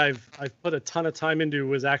jingle that I've put a ton of time into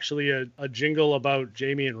was actually a jingle about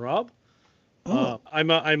Jamie and Rob. Oh.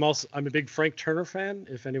 I'm a big Frank Turner fan,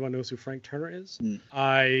 if anyone knows who Frank Turner is.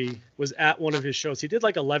 I was at one of his shows. He did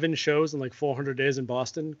like 11 shows in like 400 days in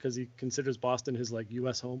Boston, because he considers Boston his like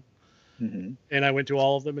U.S. home. Mm-hmm. And I went to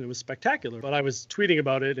all of them, and it was spectacular. But I was tweeting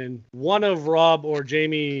about it, and one of Rob or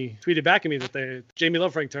Jamie tweeted back at me that Jamie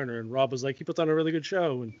loved Frank Turner, and Rob was like, he puts on a really good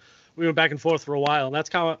show. And we went back and forth for a while, and that's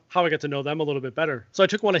how I got to know them a little bit better. So I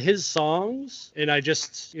took one of his songs, and I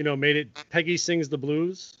just, made it Peggy Sings the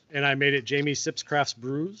Blues, and I made it Jamie Sips Crafts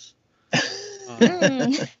Brews.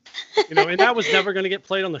 And that was never going to get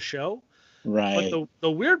played on the show. Right. But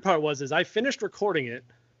the weird part was I finished recording it,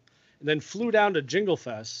 and then flew down to Jingle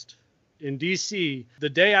Fest in DC. The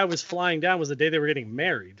day I was flying down was the day they were getting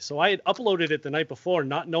married. So I had uploaded it the night before,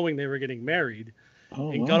 not knowing they were getting married.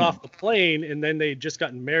 Got off the plane, and then they just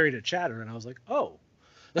gotten married at Chatter, and I was like, oh.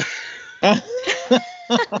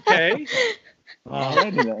 Okay.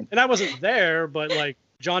 And I wasn't there, but like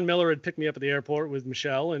John Miller had picked me up at the airport with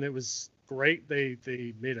Michelle, and it was great.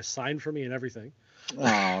 They made a sign for me and everything.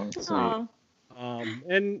 Oh, sweet.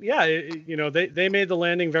 And yeah, they made the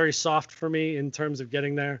landing very soft for me in terms of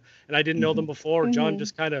getting there, and I didn't know them before. John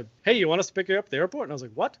just kind of, hey, you want us to pick you up at the airport? And I was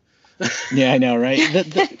like, what? Yeah, I know, right?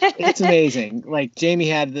 It's amazing. Like Jamie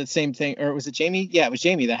had the same thing, or was it Jamie? Yeah, it was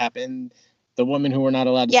Jamie that happened. The woman who we're not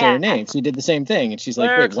allowed to say her name. She did the same thing, and she's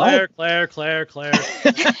Claire, like, wait, Claire.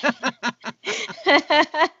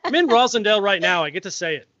 I'm in Rosendale right now. I get to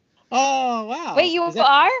say it. Oh, wow. Wait, you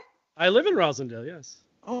are? I live in Rosendale, yes.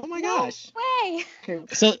 Oh my gosh. No way.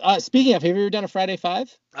 So speaking of, have you ever done a Friday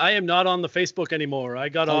 5? I am not on the Facebook anymore. I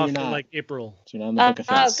got off in like April. So you're not on the book of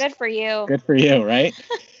things. Oh, good for you. Good for you, right?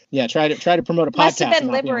 Yeah, try to promote a podcast. Must have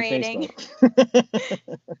been liberating.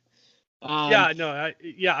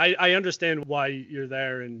 I understand why you're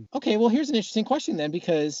there. And okay, well, here's an interesting question then,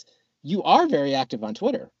 because you are very active on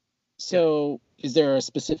Twitter. So is there a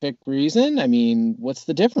specific reason? I mean, what's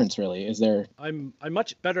the difference really? Is there? I'm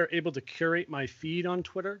much better able to curate my feed on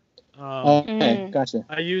Twitter. Okay, gotcha.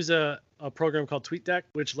 I use a program called TweetDeck,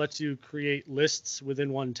 which lets you create lists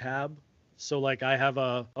within one tab. So like I have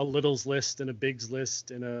a Littles list and a Bigs list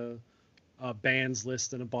and a bands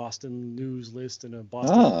list and a Boston news list and a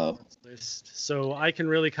Boston list. So I can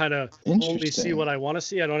really kind of only see what I want to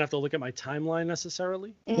see. I don't have to look at my timeline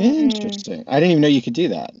necessarily. Interesting. I didn't even know you could do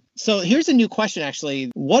that. So here's a new question, actually.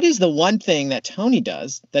 What is the one thing that Tony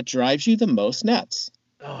does that drives you the most nuts?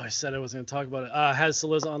 Oh, I said I was going to talk about it. Has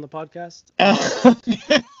Saliza on the podcast?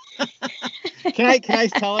 Can I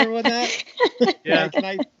tell everyone that? Yeah.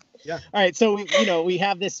 Yeah. All right. So we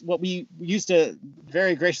have this, what we used to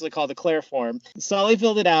very graciously call the Claire form. Sully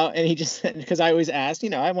filled it out, and he just said, because I always asked,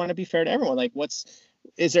 I want to be fair to everyone. Like,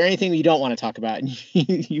 is there anything you don't want to talk about? And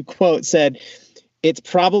you quote said, "It's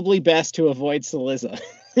probably best to avoid Saliza."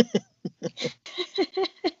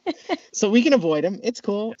 So we can avoid him. It's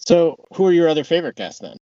cool. So who are your other favorite guests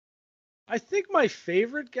then? I think my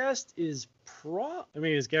favorite guest is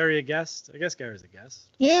is Gary a guest? I guess Gary's a guest.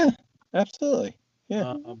 Yeah, absolutely.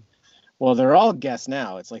 Yeah. Well, they're all guests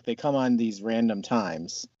now. It's like they come on these random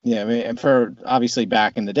times. Yeah, I mean, and for obviously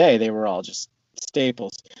back in the day, they were all just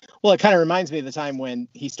staples. Well, it kind of reminds me of the time when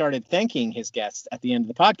he started thanking his guests at the end of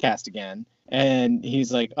the podcast again. And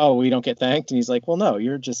he's like, "Oh, we don't get thanked." And he's like, "Well, no,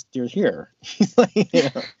 you're here." He's like,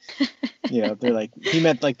 they're like, he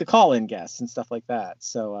meant like the call-in guests and stuff like that.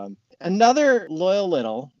 So another loyal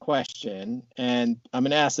little question, and I'm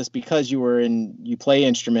going to ask this because you play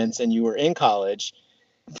instruments and you were in college.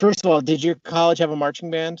 First of all, did your college have a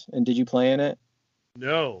marching band, and did you play in it?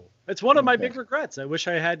 No. It's one of my big regrets. I wish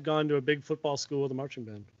I had gone to a big football school with a marching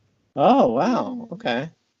band. Oh, wow. Okay.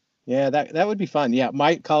 Yeah, that would be fun. Yeah,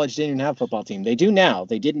 my college didn't even have a football team. They do now.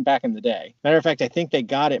 They didn't back in the day. Matter of fact, I think they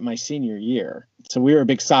got it my senior year. So we were a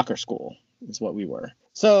big soccer school is what we were.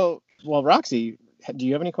 So, well, Roxy, do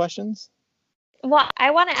you have any questions? Well,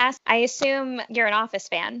 I want to ask, I assume you're an Office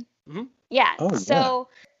fan. Mm-hmm. Yeah. Oh, so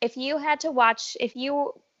if you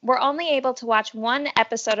were only able to watch one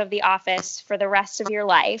episode of The Office for the rest of your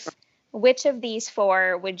life, which of these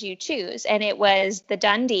 4 would you choose? And it was the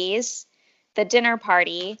Dundies, the dinner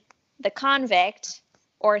party, the convict,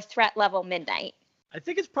 or threat level midnight. I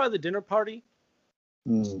think it's probably the dinner party.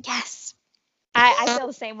 Yes. I feel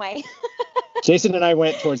the same way. Jason and I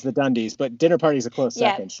went towards the Dundies, but dinner party's a close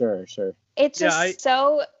second. Sure. It's just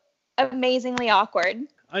so amazingly awkward.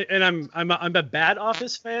 I'm a bad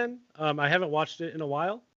Office fan. I haven't watched it in a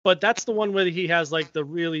while, but that's the one where he has like the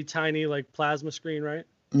really tiny like plasma screen, right?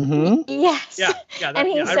 Mm-hmm. Yes. Yeah. And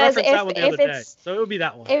he I says referenced that one the other day, so it would be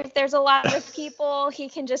that one. If there's a lot of people, he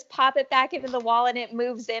can just pop it back into the wall and it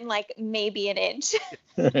moves in like maybe an inch.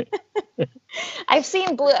 Right. I've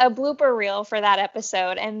seen a blooper reel for that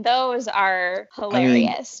episode, and those are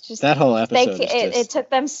hilarious. Just that whole episode. It took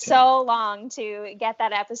them so long to get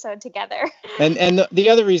that episode together. And the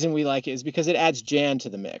other reason we like it is because it adds Jan to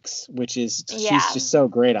the mix, which is she's just so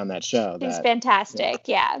great on that show. She's fantastic.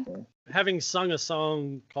 Yeah. Having sung a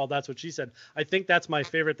song called "That's What She Said," I think that's my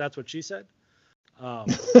favorite. That's what she said.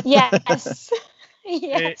 Yes.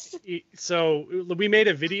 Yes. So we made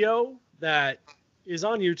a video that is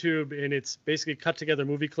on YouTube, and it's basically cut together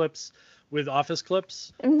movie clips with Office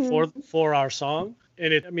clips for our song.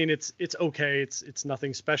 And it's okay. It's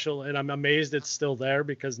nothing special, and I'm amazed it's still there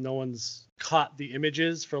because no one's caught the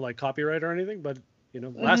images for like copyright or anything. But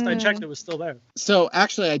last I checked, it was still there. So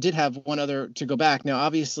actually, I did have one other to go back. Now,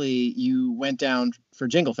 obviously, you went down for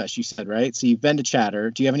Jingle Fest, you said, right? So you've been to Chatter.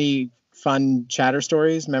 Do you have any fun Chatter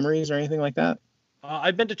stories, memories, or anything like that?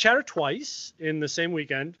 I've been to Chatter twice in the same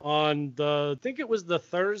weekend. I think it was the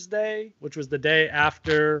Thursday, which was the day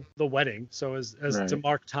after the wedding. So as to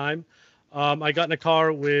mark time, I got in a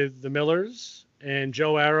car with the Millers and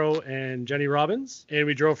Joe Arrow and Jenny Robbins, and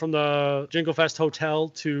we drove from the Jingle Fest Hotel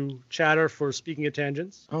to Chatter for Speaking of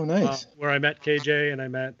Tangents. Oh, nice. Where I met KJ and I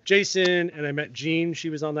met Jason and I met Jean. She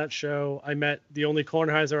was on that show. I met the only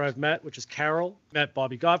Kornheiser I've met, which is Carol. Met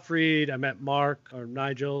Bobby Gottfried. I met Mark or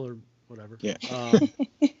Nigel or whatever. Yeah.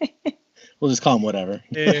 We'll just call him whatever.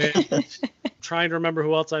 And trying to remember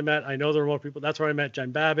who else I met. I know there were more people. That's where I met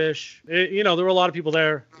Jen Babish. There were a lot of people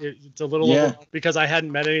there. It's a little because I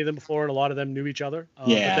hadn't met any of them before, and a lot of them knew each other. But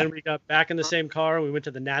then we got back in the same car, and we went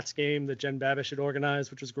to the Nats game that Jen Babish had organized,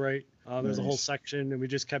 which was great. There was a whole section, and we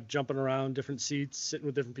just kept jumping around different seats, sitting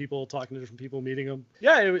with different people, talking to different people, meeting them.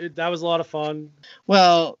 Yeah, that was a lot of fun.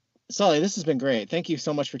 Well, Sully, this has been great. Thank you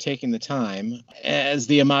so much for taking the time. As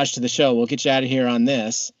the homage to the show, we'll get you out of here on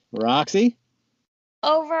this. Roxy?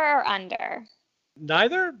 Over or under?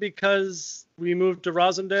 Neither, because we moved to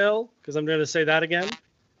Rosendale, because I'm going to say that again.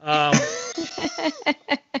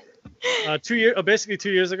 2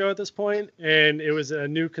 years ago at this point, and it was a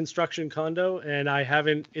new construction condo, and I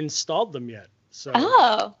haven't installed them yet.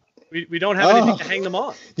 So we don't have anything to hang them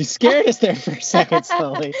on. You scared us there for a second,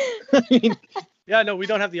 Sully. Yeah, no, we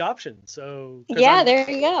don't have the option. So there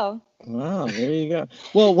you go. Wow, there you go.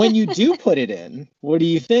 Well, when you do put it in, what are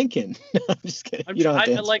you thinking? No, I'm just kidding.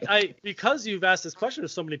 Because you've asked this question to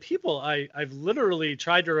so many people, I've literally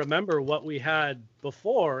tried to remember what we had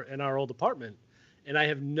before in our old apartment, and I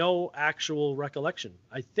have no actual recollection.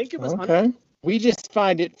 I think it was okay. We just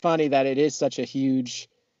find it funny that it is such a huge,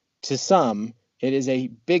 to some, it is a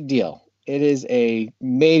big deal. It is a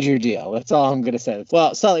major deal. That's all I'm going to say.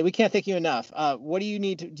 Well, Sully, we can't thank you enough. What do you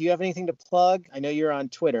need do you have anything to plug? I know you're on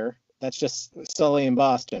Twitter. That's just Sully in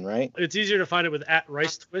Boston, right? It's easier to find it with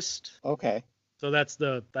 @RiceTwist. Okay. So that's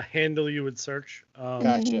the handle you would search.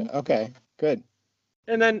 Gotcha. Okay, good.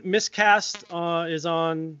 And then Miscast is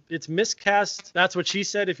on. It's Miscast. That's what she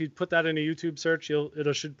said. If you put that in a YouTube search,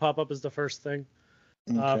 it should pop up as the first thing.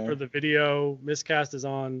 For the video, Miscast is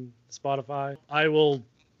on Spotify. I will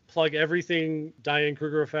plug everything Diane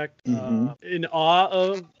Kruger Effect. In awe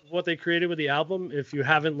of what they created with the album. If you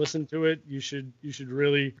haven't listened to it, you should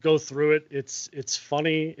really go through it. It's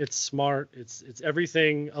funny, it's smart, it's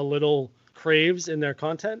everything a little craves in their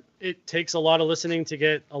content. It takes a lot of listening to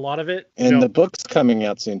get a lot of it. And the book's coming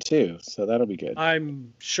out soon too, so that'll be good.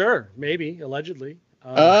 I'm sure, maybe, allegedly.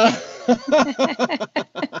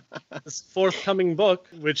 This forthcoming book,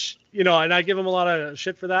 which, and I give them a lot of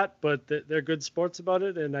shit for that, but they're good sports about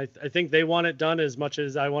it, and I think they want it done as much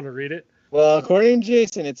as I want to read it. Well, according to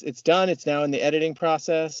Jason, it's done. It's now in the editing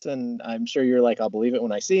process, and I'm sure you're like, I'll believe it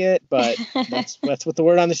when I see it, but that's what the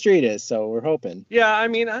word on the street is, so we're hoping. Yeah, I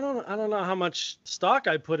mean, I don't know how much stock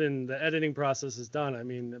I put in the editing process is done. I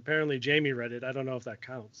mean, apparently Jamie read it. I don't know if that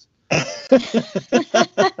counts.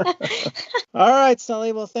 All right,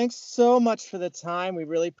 Sully. Well, thanks so much for the time. We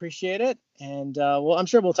really appreciate it. And I'm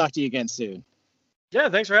sure we'll talk to you again soon. Yeah,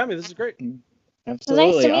 thanks for having me. This is great.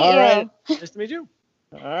 Absolutely. Nice to meet all you. Right. Nice to meet you.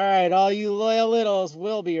 All right, all you loyal littles,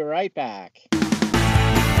 we'll be right back.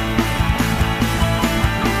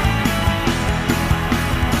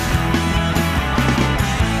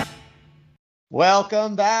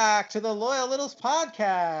 Welcome back to the Loyal Littles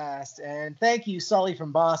podcast. And thank you, Sully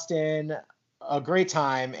from Boston. A great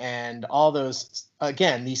time. And all those,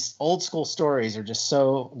 again, these old school stories are just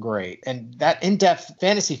so great. And that in-depth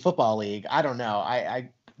fantasy football league, I don't know. I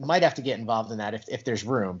might have to get involved in that if there's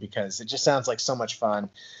room, because it just sounds like so much fun.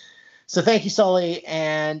 So thank you, Sully.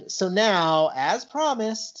 And so now, as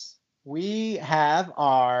promised, we have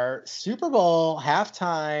our Super Bowl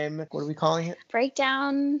halftime. What are we calling it?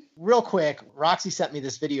 Breakdown. Real quick, Roxy sent me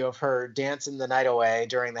this video of her dancing the night away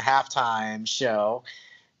during the halftime show.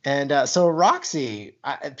 And so, Roxy,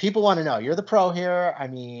 people want to know, you're the pro here. I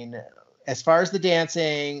mean, as far as the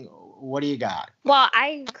dancing, what do you got? Well,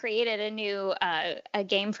 I created a new a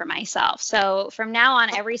game for myself. So from now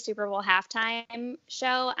on, every Super Bowl halftime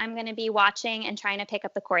show, I'm going to be watching and trying to pick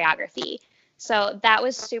up the choreography. So that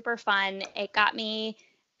was super fun. It got me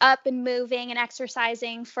up and moving and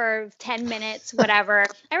exercising for 10 minutes, whatever.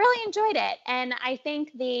 I really enjoyed it. And I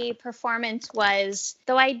think the performance was,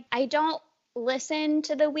 though I don't listen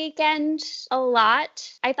to The Weeknd a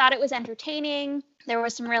lot, I thought it was entertaining. There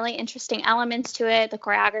were some really interesting elements to it. The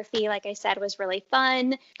choreography, like I said, was really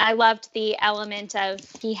fun. I loved the element of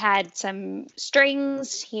he had some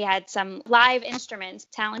strings, he had some live instruments,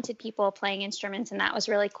 talented people playing instruments, and that was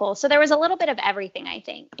really cool. So there was a little bit of everything, I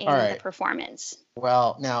think, in the performance.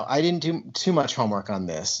 Well, now, I didn't do too much homework on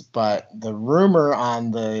this, but the rumor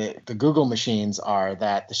on the Google machines are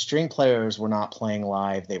that the string players were not playing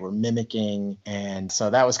live. They were mimicking, and so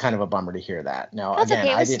that was kind of a bummer to hear that. Now, that's again,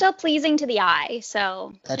 okay. It was still pleasing to the eye,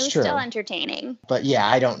 so that's it was true. Still entertaining. But yeah,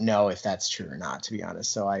 I don't know if that's true or not, to be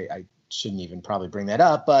honest. So I shouldn't even probably bring that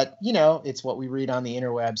up. But it's what we read on the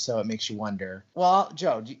interweb, so it makes you wonder. Well,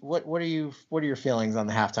 Joe, what are your feelings on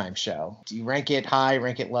the halftime show? Do you rank it high,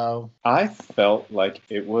 rank it low? I felt like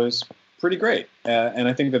it was pretty great, and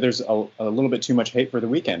I think that there's a little bit too much hate for The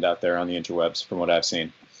Weeknd out there on the interwebs, from what I've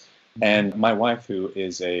seen. And my wife, who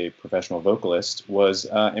is a professional vocalist, was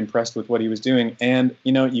impressed with what he was doing. And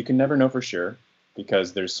you can never know for sure,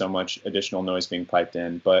 because there's so much additional noise being piped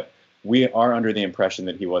in, but we are under the impression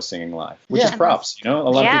that he was singing live, which is props. A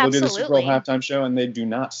lot of people do the Super Bowl halftime show and they do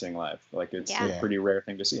not sing live. Like, it's a pretty rare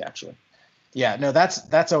thing to see, actually. Yeah, no,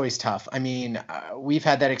 that's always tough. I mean, we've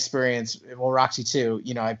had that experience. Well, Roxy too.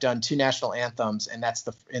 I've done 2 national anthems, and that's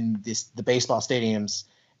the baseball stadiums.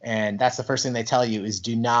 And that's the first thing they tell you is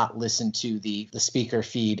do not listen to the speaker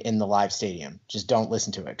feed in the live stadium. Just don't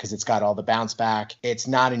listen to it, because it's got all the bounce back. It's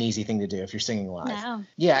not an easy thing to do if you're singing live. No.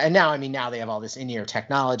 Yeah, and now they have all this in-ear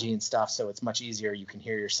technology and stuff, so it's much easier. You can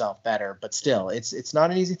hear yourself better, but still, it's not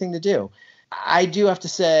an easy thing to do. I do have to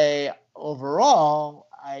say, overall,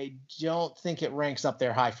 I don't think it ranks up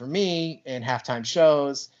there high for me in halftime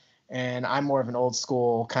shows. And I'm more of an old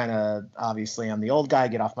school kind of, obviously I'm the old guy,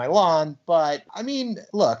 get off my lawn. But I mean,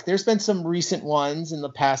 look, there's been some recent ones in the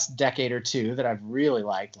past decade or two that I've really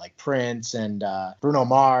liked, like Prince and Bruno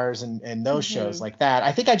Mars and those shows like that.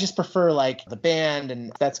 I think I just prefer like the band,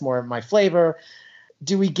 and that's more of my flavor.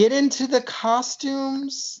 Do we get into the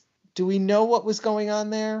costumes? Do we know what was going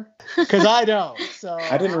on there? Because I don't. So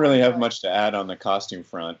I didn't really have much to add on the costume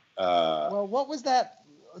front. Well, what was that?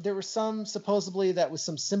 There was supposedly that was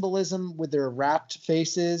some symbolism with their wrapped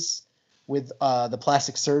faces with the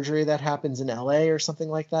plastic surgery that happens in LA or something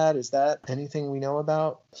like that. Is that anything we know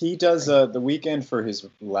about? He does The Weeknd for his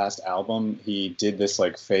last album. He did this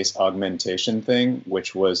like face augmentation thing,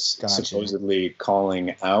 which was supposedly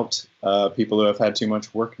calling out people who have had too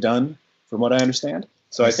much work done, from what I understand.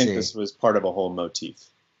 So I think this was part of a whole motif.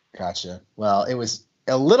 Gotcha. Well, it was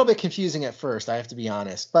a little bit confusing at first, I have to be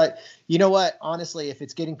honest. But you know what? Honestly, if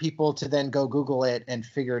it's getting people to then go Google it and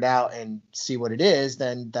figure it out and see what it is,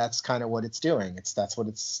 then that's kind of what it's doing. That's what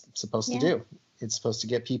it's supposed to do. It's supposed to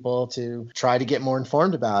get people to try to get more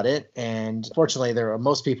informed about it. And fortunately,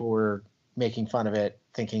 most people were making fun of it,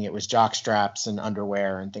 thinking it was jock straps and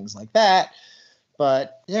underwear and things like that.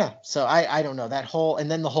 But yeah, so I don't know that whole, and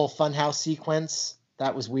then the whole funhouse sequence,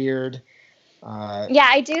 that was weird. Yeah,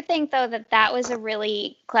 I do think though that was a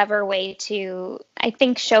really clever way to, I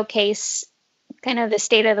think, showcase kind of the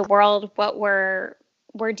state of the world, what we're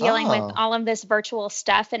dealing with, all of this virtual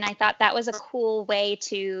stuff. And I thought that was a cool way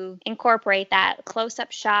to incorporate that,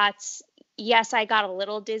 close-up shots. Yes, I got a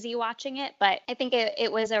little dizzy watching it, but I think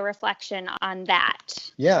it was a reflection on that.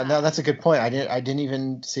 Yeah, no, that's a good point. I didn't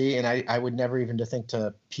even see, and I would never even think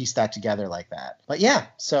to piece that together like that. But yeah,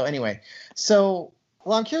 so anyway,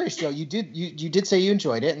 well, I'm curious, Joe. You did say you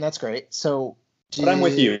enjoyed it, and that's great. So, but I'm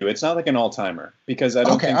with you. It's not like an all-timer because I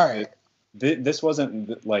don't think this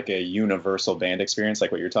wasn't like a universal band experience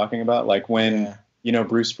like what you're talking about. Like when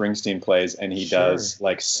Bruce Springsteen plays and he does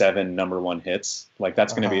like 7 #1 hits, like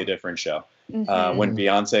that's going to be a different show. Mm-hmm. When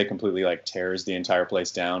Beyonce completely like tears the entire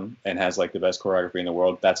place down and has like the best choreography in the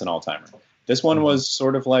world, that's an all-timer. This one was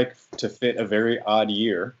sort of like to fit a very odd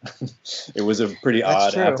year. It was a pretty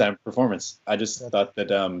odd halftime performance. I just thought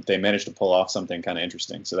that they managed to pull off something kind of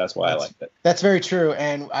interesting. So that's why I liked it. That's very true.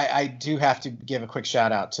 And I do have to give a quick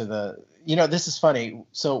shout out to this is funny.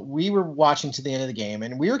 So we were watching to the end of the game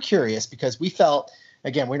and we were curious because we felt,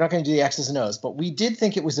 again, we're not going to do the X's and O's, but we did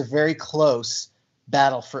think it was a very close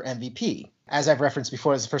battle for MVP. As I've referenced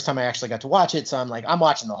before, it's the first time I actually got to watch it. So I'm like, I'm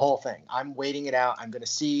watching the whole thing. I'm waiting it out. I'm going to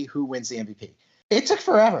see who wins the MVP. It took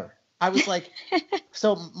forever. I was like, first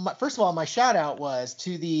of all, my shout out was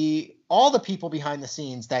to all the people behind the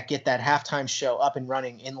scenes that get that halftime show up and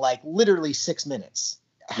running in like literally 6 minutes.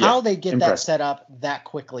 How they get that set up that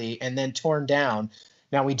quickly and then torn down.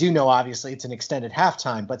 Now we do know, obviously, it's an extended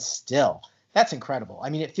halftime, but still, that's incredible. I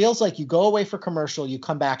mean, it feels like you go away for commercial, you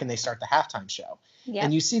come back and they start the halftime show. Yeah.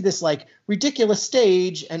 And you see this like ridiculous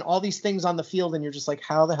stage and all these things on the field and you're just like,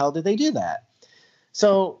 how the hell did they do that?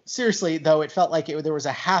 So seriously, though, it felt like there was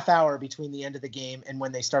a half hour between the end of the game and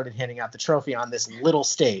when they started handing out the trophy on this little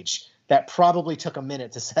stage that probably took a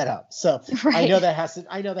minute to set up. So I know that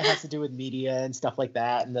has to do with media and stuff like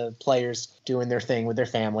that and the players doing their thing with their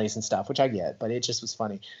families and stuff, which I get, but it just was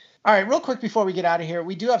funny. All right, real quick before we get out of here,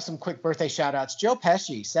 we do have some quick birthday shout outs. Joe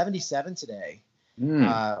Pesci, 77 today.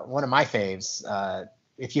 One of my faves.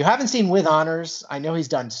 If you haven't seen With Honors, I know he's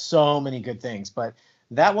done so many good things, but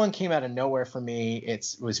that one came out of nowhere for me.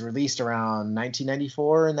 It was released around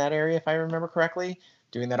 1994 in that area, if I remember correctly,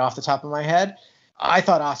 doing that off the top of my head. I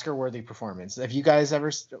thought Oscar-worthy performance. Have you guys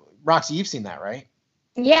ever, Roxy, you've seen that, right?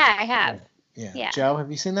 Yeah, I have. Yeah. Joe,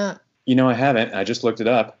 have you seen that? I haven't. I just looked it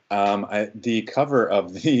up. The cover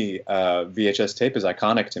of the VHS tape is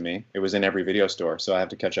iconic to me. It was in every video store, so I have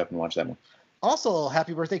to catch up and watch that one. Also,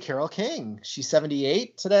 happy birthday, Carole King. She's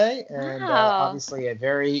 78 today, and obviously a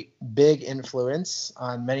very big influence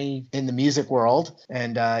on many in the music world.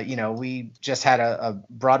 And, we just had a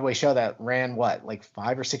Broadway show that ran, like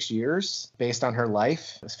 5 or 6 years based on her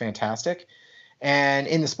life. It was fantastic. And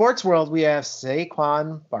in the sports world, we have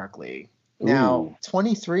Saquon Barkley. Now,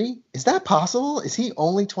 23? Is that possible? Is he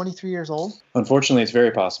only 23 years old? Unfortunately, it's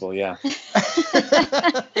very possible, yeah.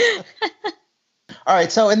 All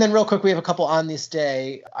right, so, and then real quick, we have a couple on this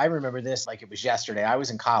day. I remember this like it was yesterday. I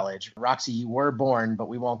was in college. Roxy, you were born, but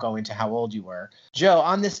we won't go into how old you were. Joe,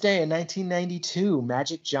 on this day in 1992,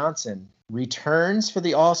 Magic Johnson returns for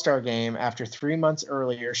the All-Star game after 3 months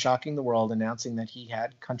earlier, shocking the world, announcing that he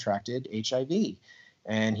had contracted HIV.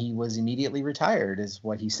 And he was immediately retired, is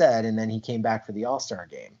what he said, and then he came back for the All-Star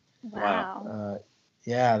game. Wow.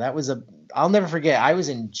 Yeah, that was I'll never forget. I was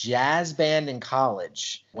in jazz band in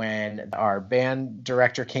college when our band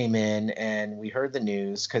director came in and we heard the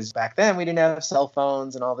news, because back then we didn't have cell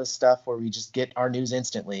phones and all this stuff where we just get our news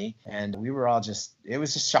instantly. And we were all it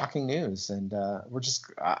was just shocking news. And we're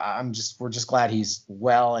just glad he's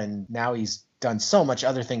well. And now he's done so much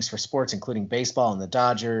other things for sports, including baseball and the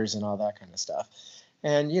Dodgers and all that kind of stuff.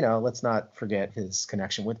 And, let's not forget his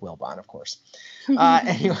connection with Wilbon, of course.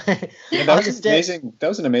 Anyway. Yeah, that was amazing. That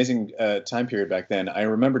was an amazing time period back then. I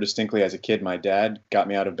remember distinctly as a kid, my dad got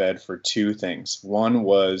me out of bed for 2 things. One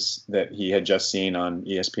was that he had just seen on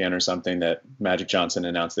ESPN or something that Magic Johnson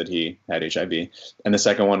announced that he had HIV. And the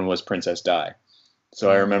second one was Princess Di. So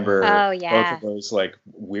I remember both of those, like,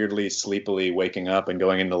 weirdly, sleepily waking up and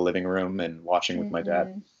going into the living room and watching with my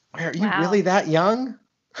dad. Are you really that young?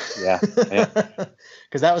 Yeah.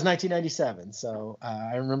 Because that was 1997. So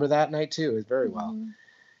I remember that night too, very well.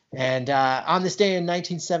 And on this day in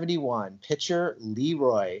 1971, pitcher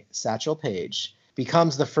Leroy Satchel Paige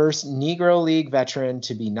becomes the first Negro League veteran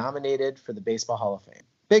to be nominated for the Baseball Hall of Fame.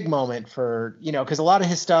 Big moment for, because a lot of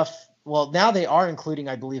his stuff, well, now they are including,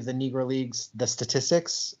 I believe, the Negro Leagues, the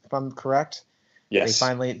statistics, if I'm correct. Yes.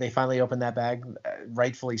 They finally opened that bag,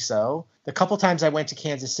 rightfully so. The couple times I went to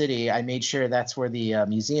Kansas City, I made sure that's where the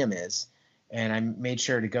museum is, and I made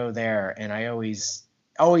sure to go there. And I always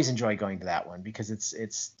enjoy going to that one because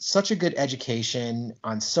it's such a good education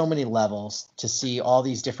on so many levels to see all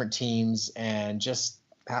these different teams and just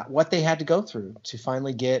what they had to go through to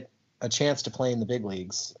finally get a chance to play in the big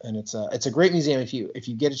leagues. And it's a great museum. If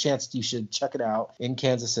you get a chance, you should check it out in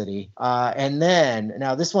Kansas City. And then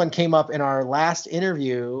now this one came up in our last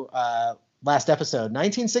interview, last episode,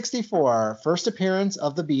 1964, first appearance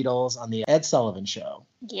of the Beatles on the Ed Sullivan Show.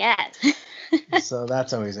 Yes. So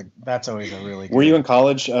that's always a really good. Were you in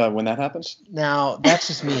college when that happened? Now that's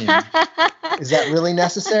just me. Is that really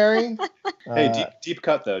necessary? Hey, deep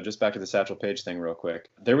cut though. Just back to the Satchel Paige thing, real quick.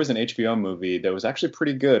 There was an HBO movie that was actually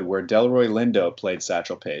pretty good where Delroy Lindo played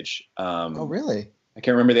Satchel Paige. Oh, really? I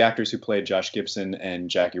can't remember the actors who played Josh Gibson and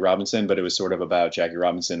Jackie Robinson, but it was sort of about Jackie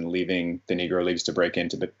Robinson leaving the Negro Leagues to break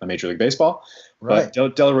into Major League Baseball. Right.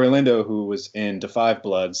 But Delroy Lindo, who was in Da 5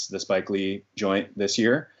 Bloods, the Spike Lee joint this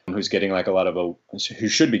year, who's getting who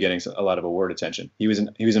should be getting a lot of award attention. He was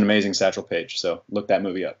an amazing Satchel Paige. So look that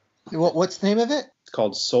movie up. What's the name of it? It's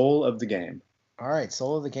called Soul of the Game. All right,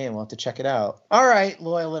 Soul of the Game. We'll have to check it out. All right,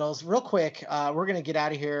 Loyal Littles, real quick, we're going to get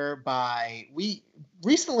out of here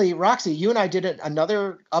recently, Roxy, you and I did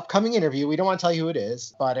another upcoming interview. We don't want to tell you who it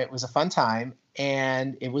is, but it was a fun time.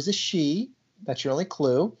 And it was a she. That's your only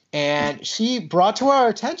clue. And she brought to our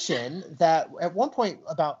attention that at one point,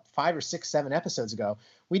 about 5 or 6, 7 episodes ago,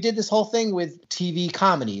 we did this whole thing with TV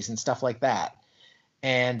comedies and stuff like that.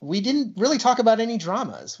 And we didn't really talk about any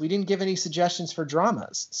dramas. We didn't give any suggestions for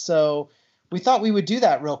dramas. So we thought we would do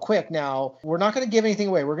that real quick. Now, we're not going to give anything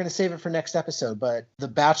away. We're going to save it for next episode. But The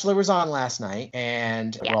Bachelor was on last night.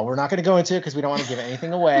 And, well, we're not going to go into it because we don't want to give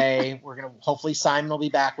anything away. We're going to, hopefully Simon will be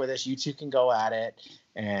back with us. You two can go at it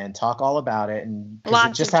and talk all about it. And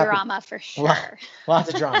lots of drama for sure. Lots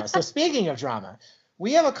of drama. So speaking of drama,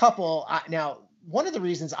 we have a couple. Now, one of the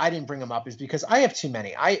reasons I didn't bring them up is because I have too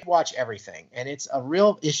many. I watch everything. And it's a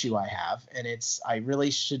real issue I have. And I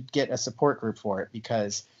really should get a support group for it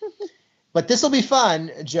because... But this will be fun,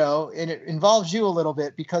 Joe, and it involves you a little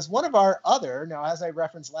bit because one of our now as I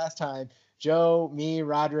referenced last time, Joe, me,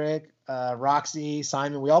 Roderick, Roxy,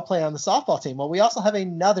 Simon, we all play on the softball team. Well, we also have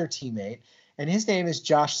another teammate, and his name is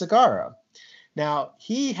Josh Segarra. Now,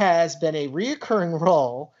 he has been a reoccurring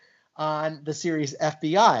role on the series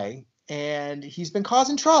FBI, and he's been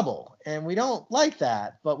causing trouble, and we don't like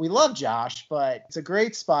that. But we love Josh, but it's a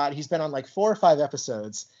great spot. He's been on like 4 or 5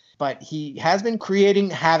 episodes. But he has been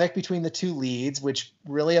creating havoc between the two leads, which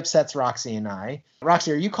really upsets Roxy and I.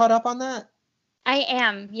 Roxy, are you caught up on that? I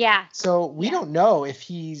am, yeah. So we don't know if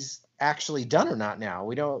he's actually done or not now.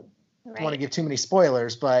 We don't want to give too many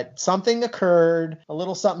spoilers, but something occurred, a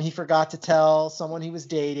little something he forgot to tell someone he was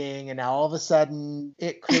dating, and now all of a sudden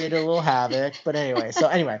it created a little havoc. But anyway,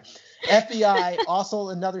 FBI, also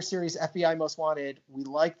another series, FBI Most Wanted. We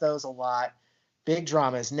like those a lot. Big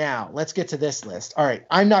dramas. Now, let's get to this list. All right,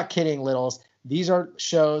 I'm not kidding, Littles. These are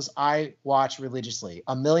shows I watch religiously.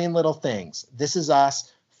 A Million Little Things, This Is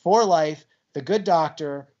Us, For Life, The Good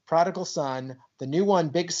Doctor, Prodigal Son, the new one,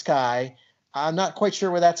 Big Sky. I'm not quite sure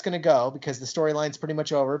where that's going to go because the storyline's pretty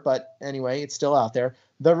much over, but anyway, it's still out there.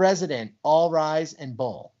 The Resident, All Rise, and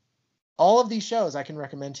Bull. All of these shows I can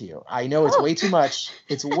recommend to you. I know it's way too much.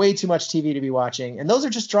 It's way too much TV to be watching. And those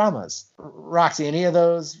are just dramas. Roxy, any of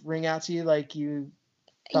those ring out to you like you?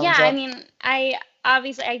 Yeah, I mean, I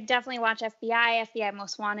definitely watch FBI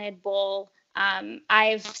Most Wanted, Bull.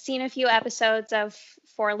 I've seen a few episodes of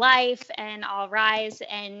For Life and All Rise,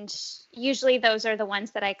 and usually those are the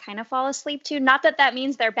ones that I kind of fall asleep to. Not that that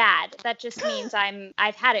means they're bad. That just means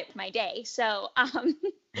I've had it my day. So,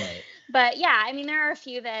 right. But yeah, I mean, there are a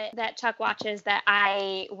few that Chuck watches that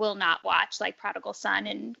I will not watch, like Prodigal Son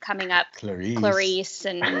and Coming Up, Clarice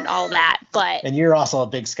and all that. But and you're also a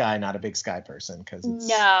Big Sky, not a Big Sky person because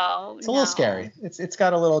it's a little scary. It's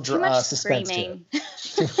got a little suspense screaming.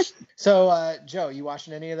 to it. So, Joe, you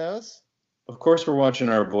watching any of those? Of course, we're watching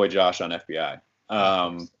our boy Josh on FBI.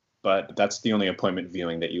 But that's the only appointment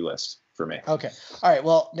viewing that you list for me. Okay. All right.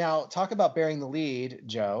 Well, now talk about bearing the lead,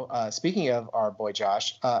 Joe. Speaking of our boy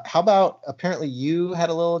Josh, how about apparently you had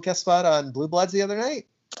a little guest spot on Blue Bloods the other night?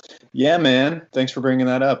 Yeah, man. Thanks for bringing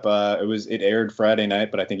that up. It aired Friday night,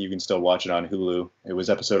 but I think you can still watch it on Hulu. It was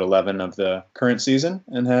episode 11 of the current season,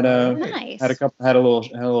 and had Nice. had a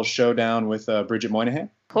little showdown with Bridget Moynihan.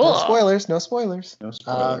 Cool. No spoilers. No spoilers. No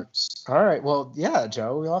spoilers. All right. Well, yeah,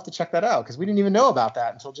 Joe, we'll have to check that out because we didn't even know about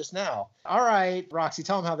that until just now. All right, Roxy,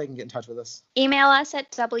 tell them how they can get in touch with us. Email us at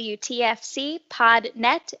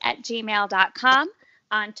wtfcpodnet@gmail.com,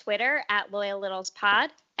 on Twitter at Loyal Littles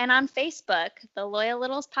Pod, and on Facebook, the Loyal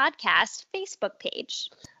Littles Podcast Facebook page.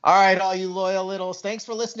 All right, all you Loyal Littles, thanks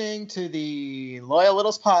for listening to the Loyal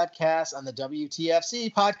Littles Podcast on the WTFC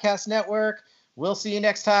Podcast Network. We'll see you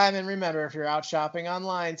next time. And remember, if you're out shopping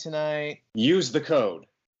online tonight, use the code.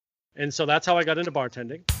 And so that's how I got into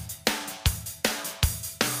bartending.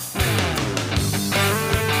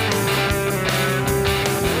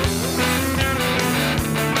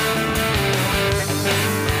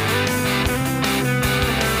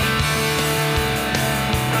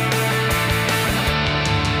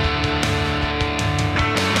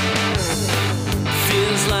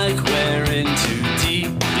 Feels like we're in too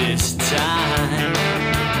deep this time.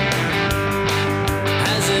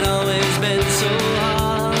 Has it always been so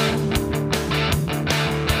hard?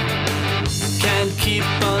 Can't keep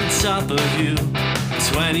on top of you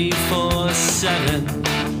 24/7,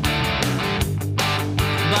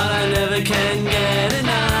 but I never can get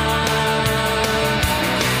enough.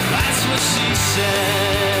 That's what she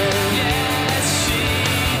said. Yes, she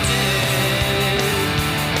did.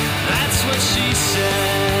 That's what she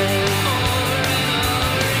said. Over and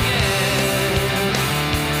over again.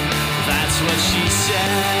 That's what she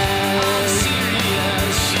said. I'm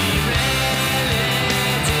serious, she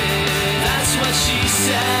really did. That's what she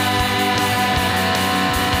said.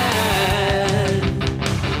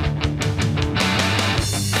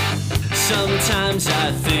 Sometimes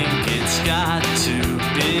I think it's got too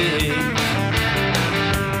big,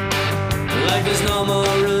 like there's no more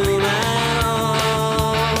room at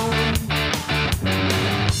all.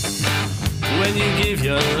 When you give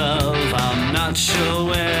your love, I'm not sure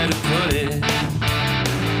where to put it.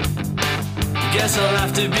 Guess I'll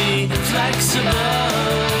have to be flexible.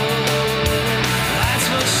 That's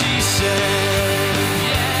what she said.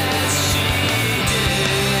 Yes, she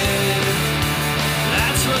did.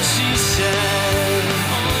 That's what she said.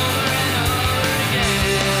 Over and over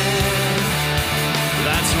again.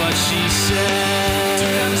 That's what she said.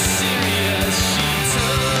 Dude, I'm serious. She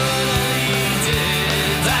totally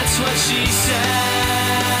did. That's what she said.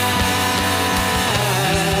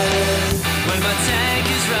 When my tank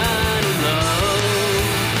is running low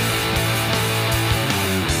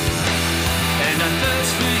and I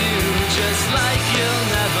thirst for you just like you'll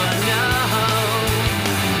never know,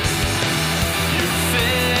 you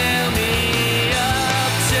fill me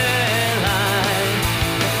up till I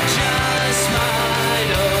just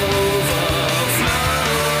might overflow.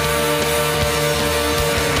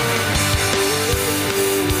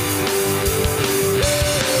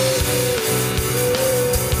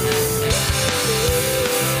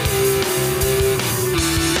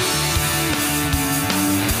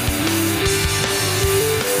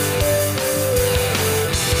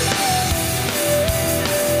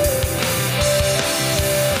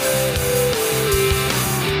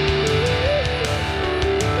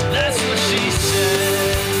 That's what she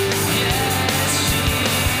said. Yes, she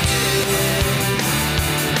did.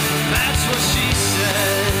 That's what she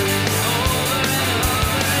said. Over and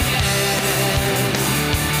over again.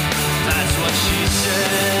 That's what she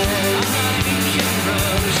said. I'm not even kidding, bro.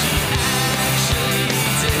 She actually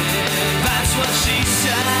did. That's what she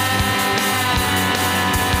said.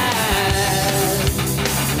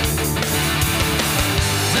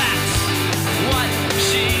 That's what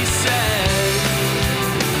she said.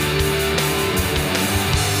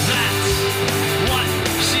 That's what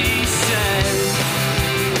she said.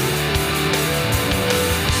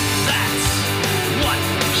 That's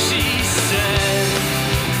what she said.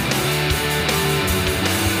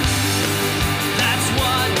 That's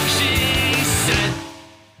what she said.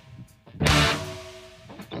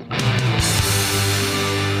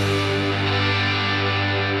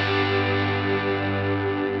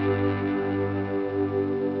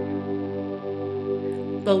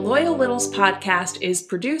 The Loyal Littles podcast is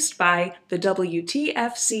produced by the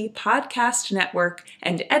WTFC Podcast Network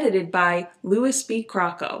and edited by Louis B.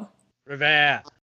 Crocco. REVEAH.